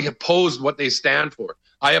 because I opposed what they stand for.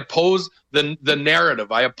 I oppose the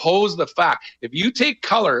narrative. I oppose the fact. If you take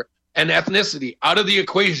color and ethnicity out of the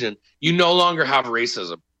equation, you no longer have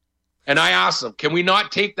racism. And I asked them, can we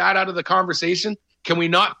not take that out of the conversation? Can we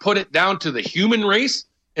not put it down to the human race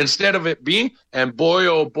instead of it being? And boy,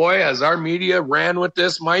 oh boy, as our media ran with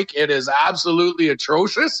this, Mike, it is absolutely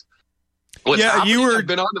atrocious. I've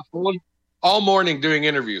been on the phone all morning doing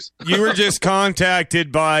interviews. You were just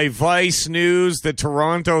contacted by Vice News, the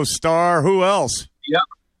Toronto Star. Who else? Yeah.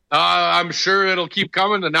 I'm sure it'll keep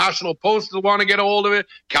coming. The National Post will want to get a hold of it.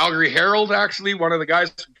 Calgary Herald, actually, one of the guys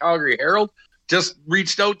from Calgary Herald just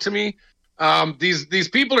reached out to me. These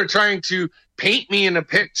people are trying to paint me in a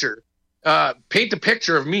picture, paint a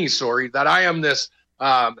picture of me. That I am this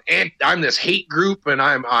I'm this hate group, and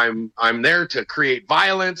I'm there to create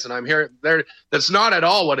violence, and I'm there. That's not at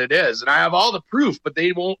all what it is, and I have all the proof, but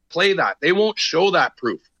they won't play that. They won't show that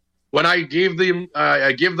proof. When I give them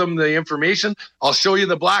the information, I'll show you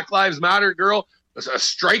the Black Lives Matter girl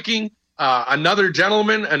striking another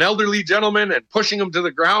gentleman, an elderly gentleman, and pushing him to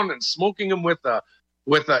the ground and smoking him with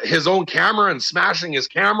his own camera and smashing his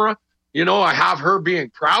camera. I have her being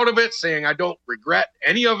proud of it, saying I don't regret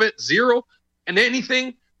any of it, zero, and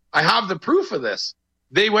anything. I have the proof of this.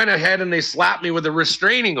 They went ahead and they slapped me with a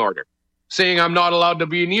restraining order, saying I'm not allowed to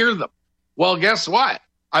be near them. Well, guess what?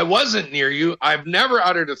 I wasn't near you. I've never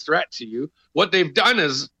uttered a threat to you. What they've done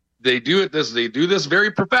is they do this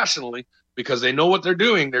very professionally. because they know what they're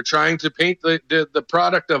doing. They're trying to paint the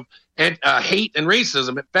product of hate and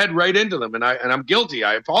racism. It fed right into them, and I'm guilty.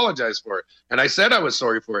 I apologize for it, and I said I was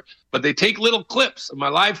sorry for it. But they take little clips of my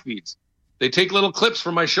live feeds. They take little clips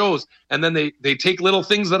from my shows, and then they take little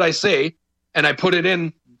things that I say, and I put it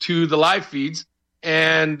in to the live feeds,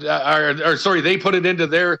 and they put it into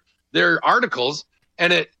their articles,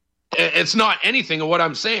 and it's not anything of what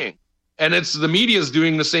I'm saying. And it's the media's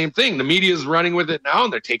doing the same thing. The media is running with it now,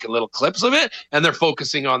 and they're taking little clips of it, and they're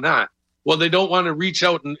focusing on that. Well, they don't want to reach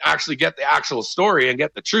out and actually get the actual story and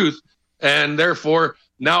get the truth. And therefore,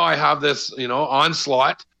 now I have this,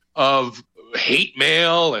 onslaught of hate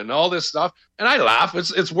mail and all this stuff. And I laugh.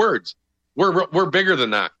 It's words. We're bigger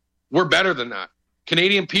than that. We're better than that.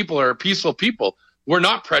 Canadian people are peaceful people. We're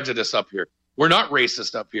not prejudiced up here. We're not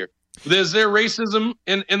racist up here. Is there racism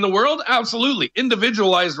in the world? Absolutely.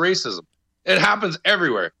 Individualized racism. It happens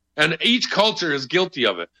everywhere. And each culture is guilty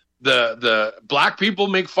of it. The black people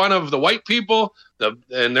make fun of the white people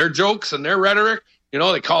and their jokes and their rhetoric.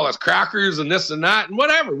 They call us crackers and this and that and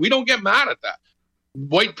whatever. We don't get mad at that.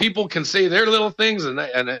 White people can say their little things and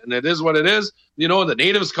it is what it is. The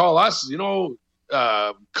natives call us,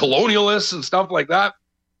 colonialists and stuff like that.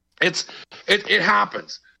 It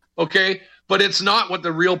happens. Okay. But it's not what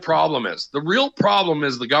the real problem is. The real problem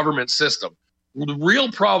is the government system. The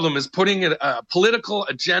real problem is putting a political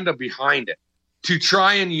agenda behind it to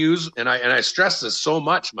try and use, and I stress this so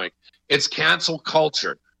much, Mike, it's cancel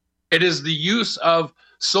culture. It is the use of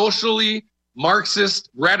socially Marxist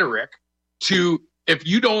rhetoric to, if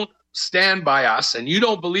you don't stand by us and you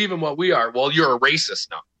don't believe in what we are, well, you're a racist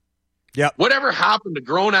now. Yeah. Whatever happened to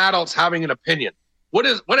grown adults having an opinion?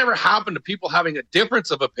 Whatever happened to people having a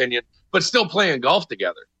difference of opinion, but still playing golf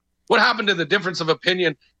together? What happened to the difference of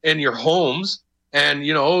opinion in your homes? And,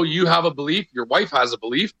 you have a belief, your wife has a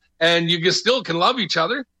belief, and you still can love each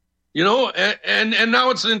other, and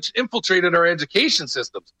now it's infiltrated our education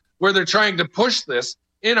systems where they're trying to push this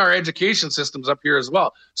in our education systems up here as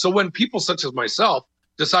well. So when people such as myself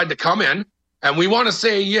decide to come in and we want to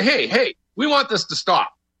say, hey, we want this to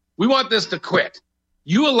stop. We want this to quit.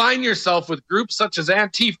 You align yourself with groups such as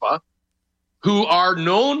Antifa, who are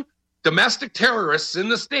known domestic terrorists in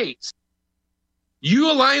the States.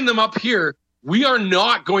 You align them up here. We are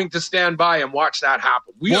not going to stand by and watch that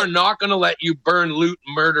happen. We are not going to let you burn, loot,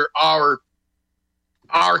 murder our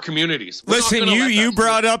communities. Listen, you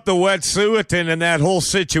brought up the Wet'suwet'en and that whole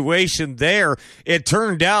situation there. It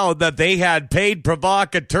turned out that they had paid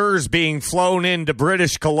provocateurs being flown into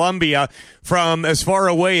British Columbia from as far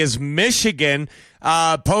away as Michigan,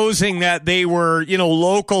 posing that they were,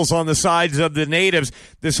 locals on the sides of the natives.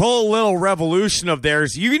 This whole little revolution of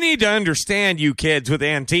theirs, you need to understand, you kids with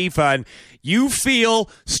Antifa, and you feel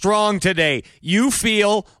strong today. You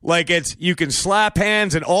feel like you can slap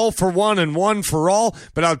hands and all for one and one for all.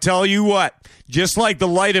 But I'll tell you what, just like the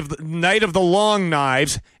Night of the Long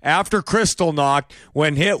Knives after Kristallnacht,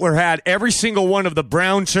 when Hitler had every single one of the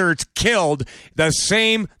brown shirts killed, the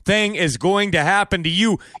same thing is going to happen to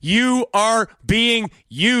you. You are being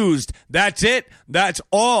used. That's it. That's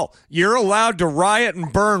all. You're allowed to riot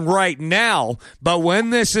and burn right now, but when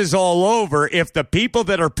this is all over, if the people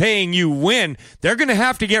that are paying you win, they're going to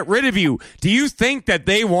have to get rid of you. Do you think that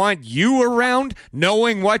they want you around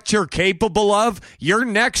knowing what you're capable of? You're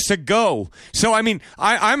next to go. So,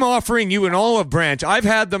 I'm offering you an olive branch. I've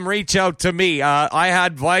had them reach out to me. I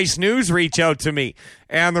had Vice News reach out to me,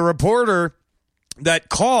 and the reporter that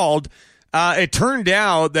called, it turned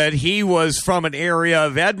out that he was from an area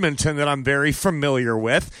of Edmonton that I'm very familiar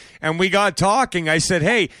with, and we got talking. I said,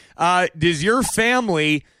 hey, does your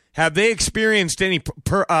family, have they experienced any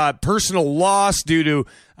personal loss due to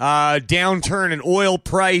downturn in oil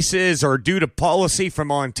prices or due to policy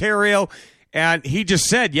from Ontario? And he just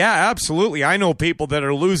said, yeah, absolutely. I know people that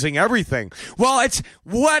are losing everything. Well, it's,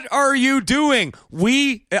 what are you doing?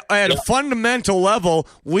 We, at a fundamental level,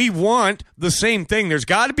 we want the same thing. There's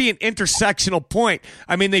got to be an intersectional point.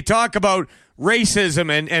 They talk about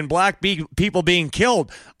racism and black people being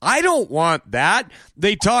killed. I don't want that.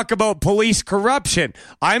 They talk about police corruption.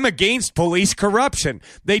 I'm against police corruption.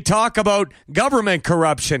 They talk about government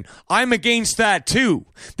corruption. I'm against that too.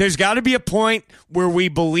 There's got to be a point where we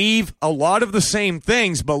believe a lot of the same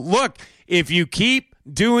things. But look, if you keep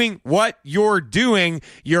doing what you're doing,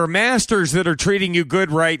 your masters that are treating you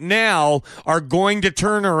good right now are going to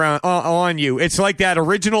turn around on you. It's like that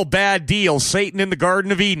original bad deal, Satan in the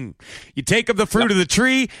Garden of Eden. You take of the fruit of the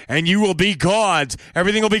tree and you will be gods.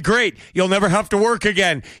 Everything will be great. You'll never have to work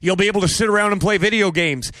again. You'll be able to sit around and play video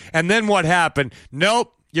games. And then what happened?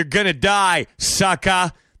 Nope, you're going to die,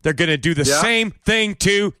 sucker. They're going to do the same thing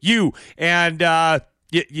to you. And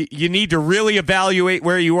You need to really evaluate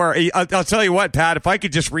where you are. I'll tell you what, Pat, if I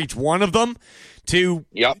could just reach one of them to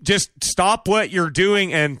just stop what you're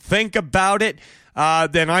doing and think about it,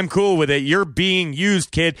 then I'm cool with it. You're being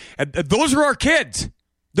used, kid. And those are our kids.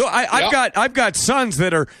 I've got sons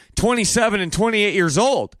that are 27 and 28 years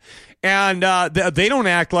old, and they don't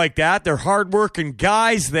act like that. They're hardworking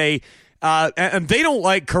guys. And they don't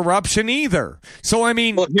like corruption either. So I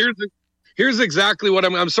mean, well, here's exactly what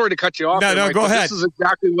I'm sorry to cut you off. No, Mike, go ahead.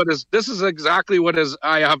 This is exactly what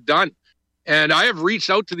I have done. And I have reached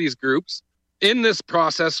out to these groups in this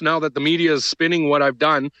process now that the media is spinning what I've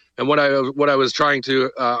done and what I was trying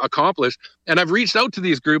to accomplish. And I've reached out to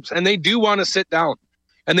these groups, and they do want to sit down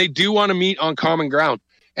and they do want to meet on common ground.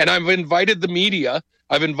 And I've invited the media.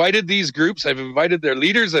 I've invited these groups. I've invited their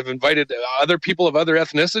leaders. I've invited other people of other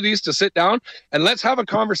ethnicities to sit down and let's have a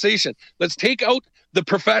conversation. Let's take out the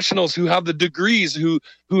professionals who have the degrees, who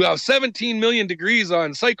have 17 million degrees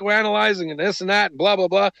on psychoanalyzing and this and that and blah, blah,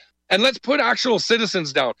 blah. And let's put actual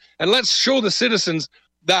citizens down and let's show the citizens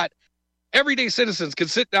that everyday citizens can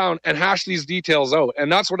sit down and hash these details out.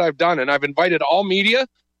 And that's what I've done. And I've invited all media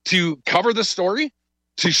to cover the story,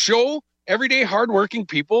 to show everyday hardworking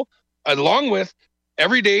people, along with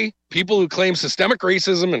everyday people who claim systemic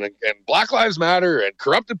racism and Black Lives Matter and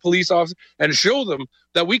corrupted police officers, and show them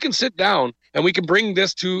that we can sit down and we can bring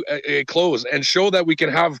this to a close and show that we can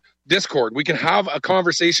have discord. We can have a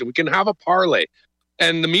conversation. We can have a parlay.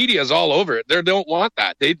 And the media is all over it. They don't want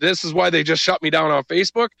that. This is why they just shut me down on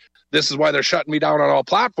Facebook. This is why they're shutting me down on all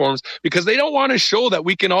platforms, because they don't want to show that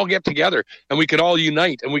we can all get together and we can all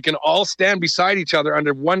unite and we can all stand beside each other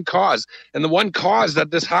under one cause. And the one cause that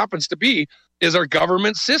this happens to be is our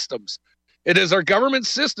government systems. It is our government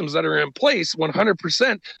systems that are in place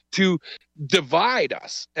 100% to divide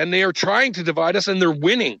us. And they are trying to divide us, and they're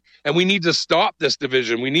winning. And we need to stop this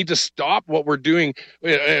division. We need to stop what we're doing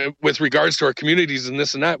with regards to our communities and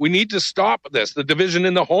this and that. We need to stop this, the division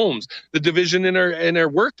in the homes, the division in our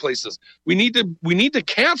workplaces. We need to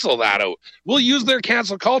cancel that out. We'll use their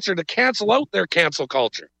cancel culture to cancel out their cancel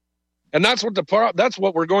culture. And that's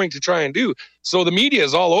what we're going to try and do. So the media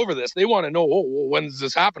is all over this. They want to know, when's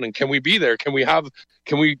this happening? Can we be there?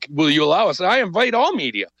 Will you allow us? And I invite all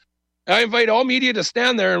media. I invite all media to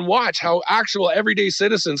stand there and watch how actual everyday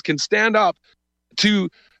citizens can stand up to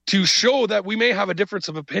show that we may have a difference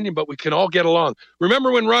of opinion, but we can all get along.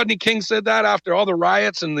 Remember when Rodney King said that after all the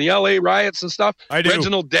riots and the LA riots and stuff? I do.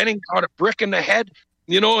 Reginald Denning got a brick in the head,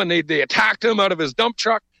 and they attacked him out of his dump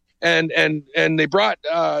truck. And they brought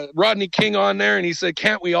Rodney King on there, and he said,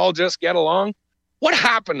 can't we all just get along? What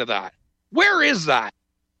happened to that? Where is that?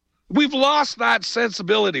 We've lost that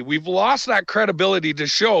sensibility. We've lost that credibility to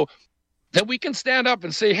show that we can stand up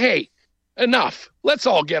and say, hey, enough. Let's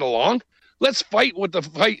all get along. Let's fight what the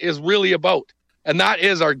fight is really about. And that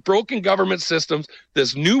is our broken government systems,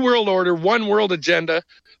 this new world order, one world agenda,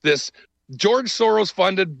 this George Soros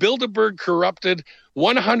funded, Bilderberg corrupted,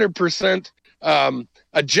 100%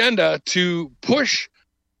 agenda to push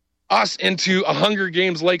us into a Hunger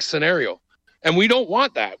Games-like scenario. And we don't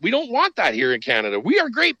want that. We don't want that here in Canada. We are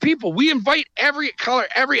great people. We invite every color,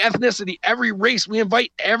 every ethnicity, every race. We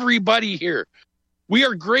invite everybody here. We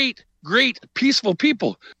are great, great, peaceful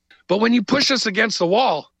people. But when you push us against the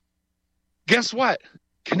wall, guess what?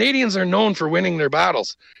 Canadians are known for winning their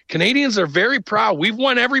battles. Canadians are very proud. We've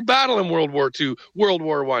won every battle in World War II, World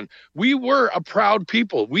War I. We were a proud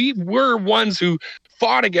people. We were ones who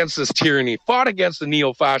fought against this tyranny, fought against the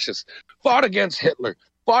neo-fascists, fought against Hitler,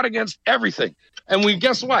 fought against everything. And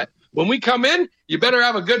guess what? When we come in, you better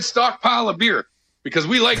have a good stockpile of beer, because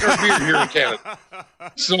we like our beer here in Canada.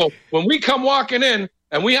 So when we come walking in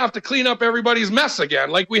and we have to clean up everybody's mess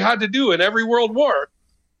again, like we had to do in every world war,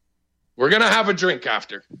 we're going to have a drink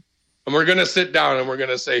after, and we're going to sit down and we're going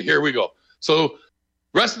to say, here we go. So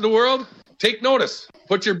rest of the world, take notice.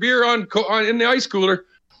 Put your beer on in the ice cooler,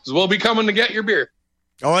 because we'll be coming to get your beer.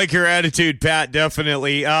 I like your attitude, Pat,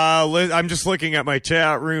 definitely. I'm just looking at my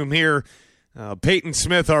chat room here. Peyton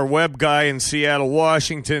Smith, our web guy in Seattle,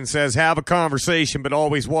 Washington, says, have a conversation, but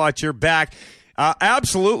always watch your back.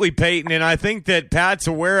 Absolutely, Peyton, and I think that Pat's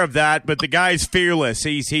aware of that, but the guy's fearless.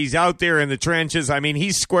 He's out there in the trenches. I mean,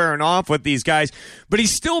 he's squaring off with these guys, but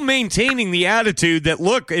he's still maintaining the attitude that,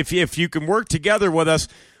 look, if you can work together with us,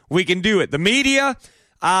 we can do it. The media,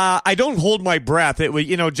 I don't hold my breath.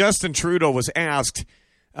 Justin Trudeau was asked,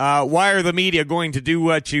 why are the media going to do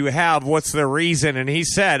what you have? What's the reason? And he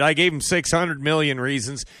said, I gave him 600 million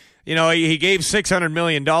reasons. He gave $600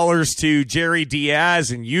 million to Jerry Diaz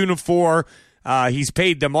and Unifor. He's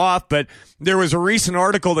paid them off, but there was a recent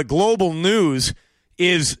article that Global News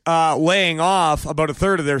is laying off about a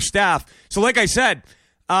third of their staff. So like I said,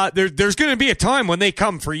 there's going to be a time when they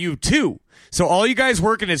come for you too. So all you guys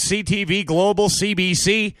working at CTV Global,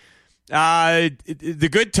 CBC, the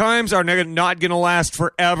good times are not going to last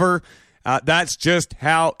forever. That's just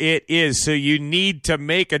how it is. So you need to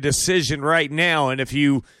make a decision right now. And if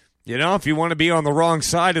you want to be on the wrong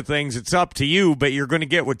side of things, it's up to you, but you're going to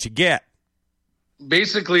get what you get.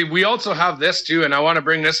 Basically, we also have this too, and I want to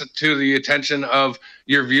bring this to the attention of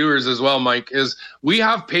your viewers as well, Mike, is we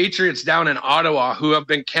have patriots down in Ottawa who have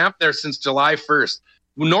been camped there since July 1st.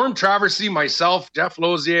 Norm Traversy, myself, Jeff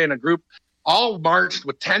Lozier, and a group all marched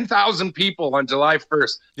with 10,000 people on July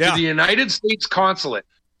 1st to the United States consulate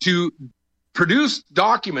to produce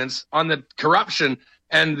documents on the corruption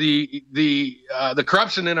and the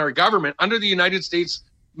corruption in our government under the United States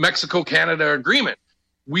Mexico-Canada agreement.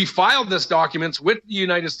 We filed this documents with the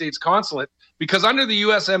United States consulate because under the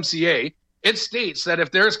USMCA, it states that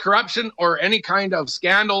if there's corruption or any kind of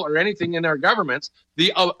scandal or anything in our governments,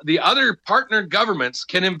 the other partner governments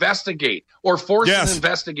can investigate or force an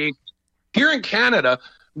investigation. Here in Canada,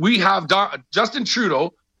 we have Justin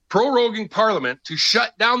Trudeau proroguing Parliament to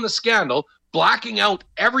shut down the scandal, blacking out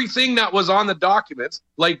everything that was on the documents,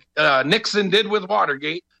 like Nixon did with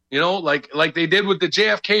Watergate, like they did with the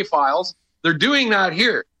JFK files. They're doing that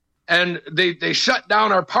here. And they shut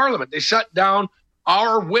down our Parliament. They shut down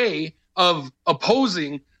our way of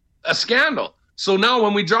opposing a scandal. So now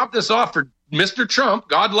when we drop this off for Mr. Trump,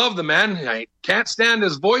 God love the man. I can't stand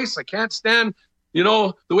his voice. I can't stand,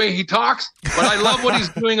 the way he talks. But I love what he's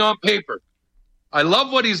doing on paper. I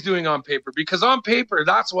love what he's doing on paper because on paper,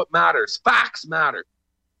 that's what matters. Facts matter.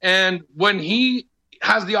 And when he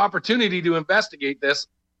has the opportunity to investigate this,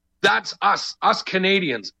 that's us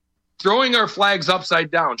Canadians, throwing our flags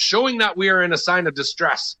upside down, showing that we are in a sign of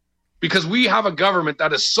distress because we have a government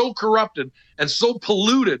that is so corrupted and so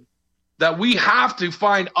polluted that we have to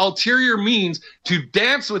find ulterior means to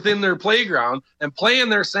dance within their playground and play in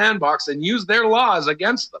their sandbox and use their laws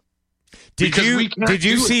against them. Did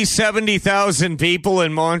you see 70,000 people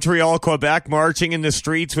in Montreal, Quebec marching in the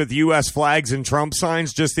streets with U.S. flags and Trump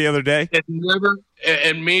signs just the other day?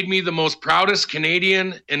 It made me the most proudest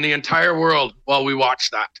Canadian in the entire world while we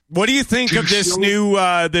watched that. What do you think of this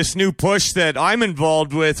new push that I'm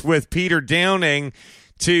involved with Peter Downing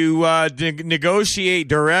to negotiate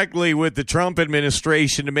directly with the Trump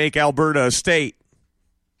administration to make Alberta a state?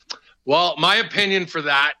 Well, my opinion for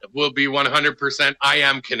that will be 100% I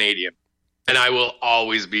am Canadian. And I will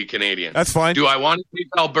always be Canadian. That's fine. Do I want to take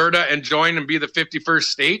Alberta and join and be the 51st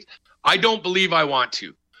state? I don't believe I want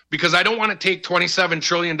to because I don't want to take $27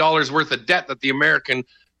 trillion worth of debt that the American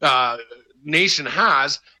nation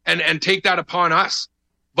has and take that upon us.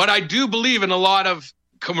 But I do believe in a lot of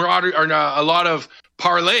camaraderie or a lot of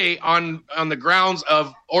parlay on the grounds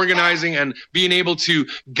of organizing and being able to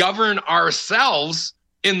govern ourselves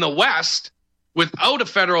in the West without a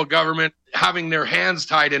federal government having their hands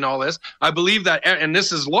tied in all this. I believe that, and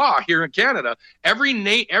this is law here in Canada,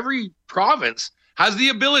 every province has the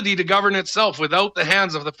ability to govern itself without the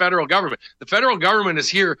hands of the federal government. The federal government is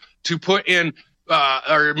here to put in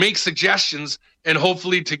or make suggestions and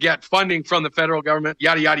hopefully to get funding from the federal government,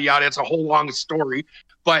 yada, yada, yada. It's a whole long story.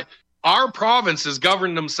 But our provinces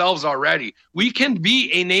govern themselves already. We can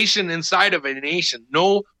be a nation inside of a nation,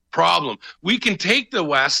 no problem. We can take the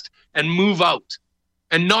West and move out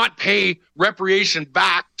and not pay reparation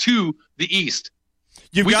back to the East.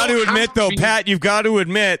 You've got to admit, though, Pat, you've got to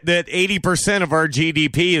admit that 80% of our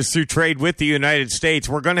GDP is through trade with the United States.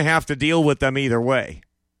 We're going to have to deal with them either way.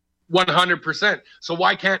 100%. So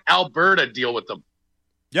why can't Alberta deal with them?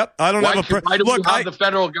 Yep, I don't have a why do we have the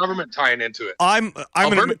federal government tying into it? I'm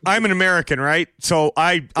an American, right? So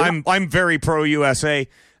I'm very pro USA.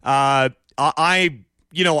 I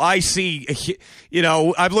see,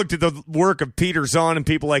 I've looked at the work of Peter Zahn and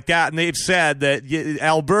people like that, and they've said that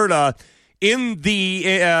Alberta, in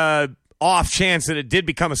the off chance that it did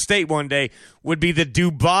become a state one day, would be the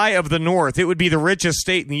Dubai of the North. It would be the richest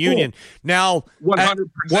state in the union. Now, 100%,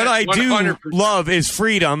 what I do 100%. love is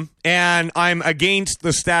freedom, and I'm against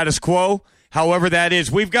the status quo, however that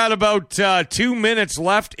is. We've got about 2 minutes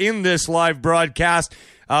left in this live broadcast.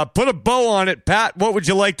 Put a bow on it, Pat. What would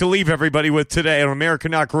you like to leave everybody with today on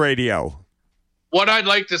American Knock Radio? What I'd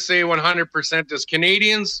like to say 100% is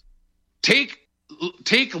Canadians, take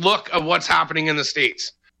a look at what's happening in the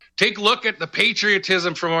States. Take a look at the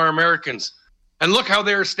patriotism from our Americans and look how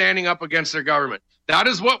they're standing up against their government. That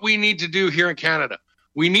is what we need to do here in Canada.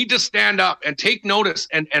 We need to stand up and take notice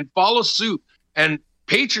and follow suit. And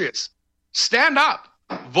patriots, stand up.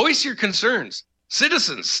 Voice your concerns.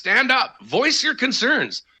 Citizens, stand up. Voice your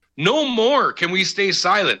concerns. No more can we stay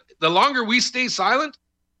silent. The longer we stay silent,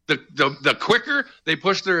 The quicker they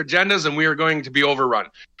push their agendas, and we are going to be overrun.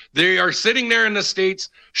 They are sitting there in the States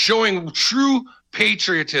showing true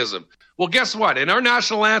patriotism. Well, guess what? In our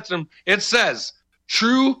national anthem, it says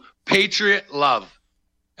true patriot love.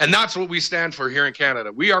 And that's what we stand for here in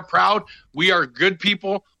Canada. We are proud. We are good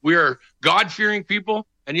people. We are God-fearing people.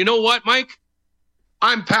 And you know what, Mike?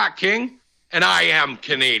 I'm Pat King, and I am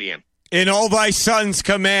Canadian. In all thy sons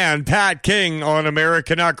command, Pat King on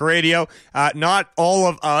American Huck Radio. Not all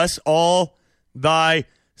of us, all thy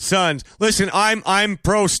sons. Listen, I'm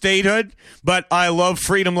pro-statehood, but I love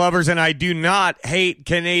freedom lovers, and I do not hate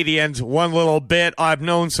Canadians one little bit. I've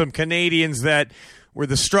known some Canadians that were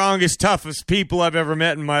the strongest, toughest people I've ever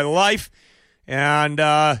met in my life. And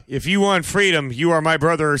if you want freedom, you are my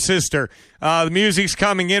brother or sister. The music's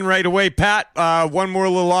coming in right away. Pat, one more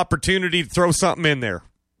little opportunity to throw something in there.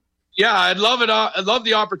 Yeah, I'd love it. I'd love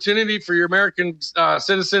the opportunity for your American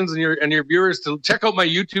citizens and your viewers to check out my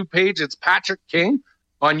YouTube page. It's Patrick King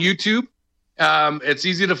on YouTube. It's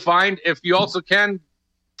easy to find. If you also can,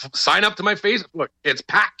 sign up to my Facebook. It's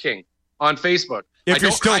Pat King on Facebook. If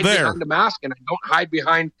you're still there. I don't hide behind a mask, and I don't hide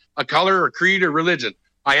behind a color or creed or religion.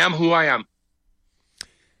 I am who I am.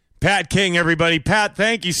 Pat King, everybody. Pat,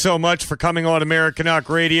 thank you so much for coming on American Huck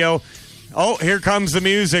Radio. Oh, here comes the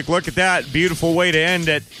music. Look at that. Beautiful way to end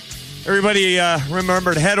it. Everybody,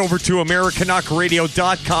 remember to head over to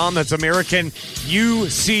AmericanHuckRadio.com. That's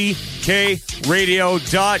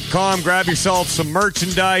AmericanUCKRadio.com. Grab yourself some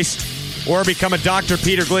merchandise or become a Dr.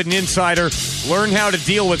 Peter Glidden insider. Learn how to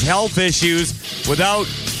deal with health issues without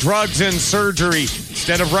drugs and surgery.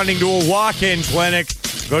 Instead of running to a walk-in clinic,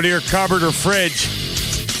 go to your cupboard or fridge.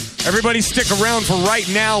 Everybody stick around for Right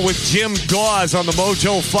Now with Jim Dawes on the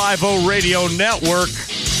Mojo 50 Radio Network.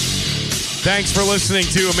 Thanks for listening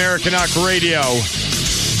to American Huck Radio.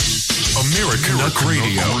 American Huck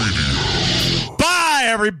Radio. Bye,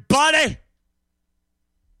 everybody.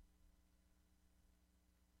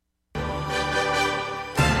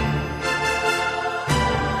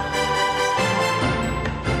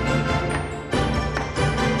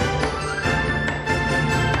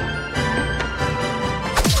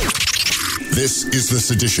 This is the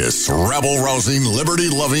seditious, rabble-rousing,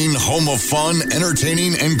 liberty-loving, home of fun,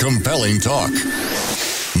 entertaining, and compelling talk.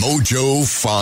 Mojo 5.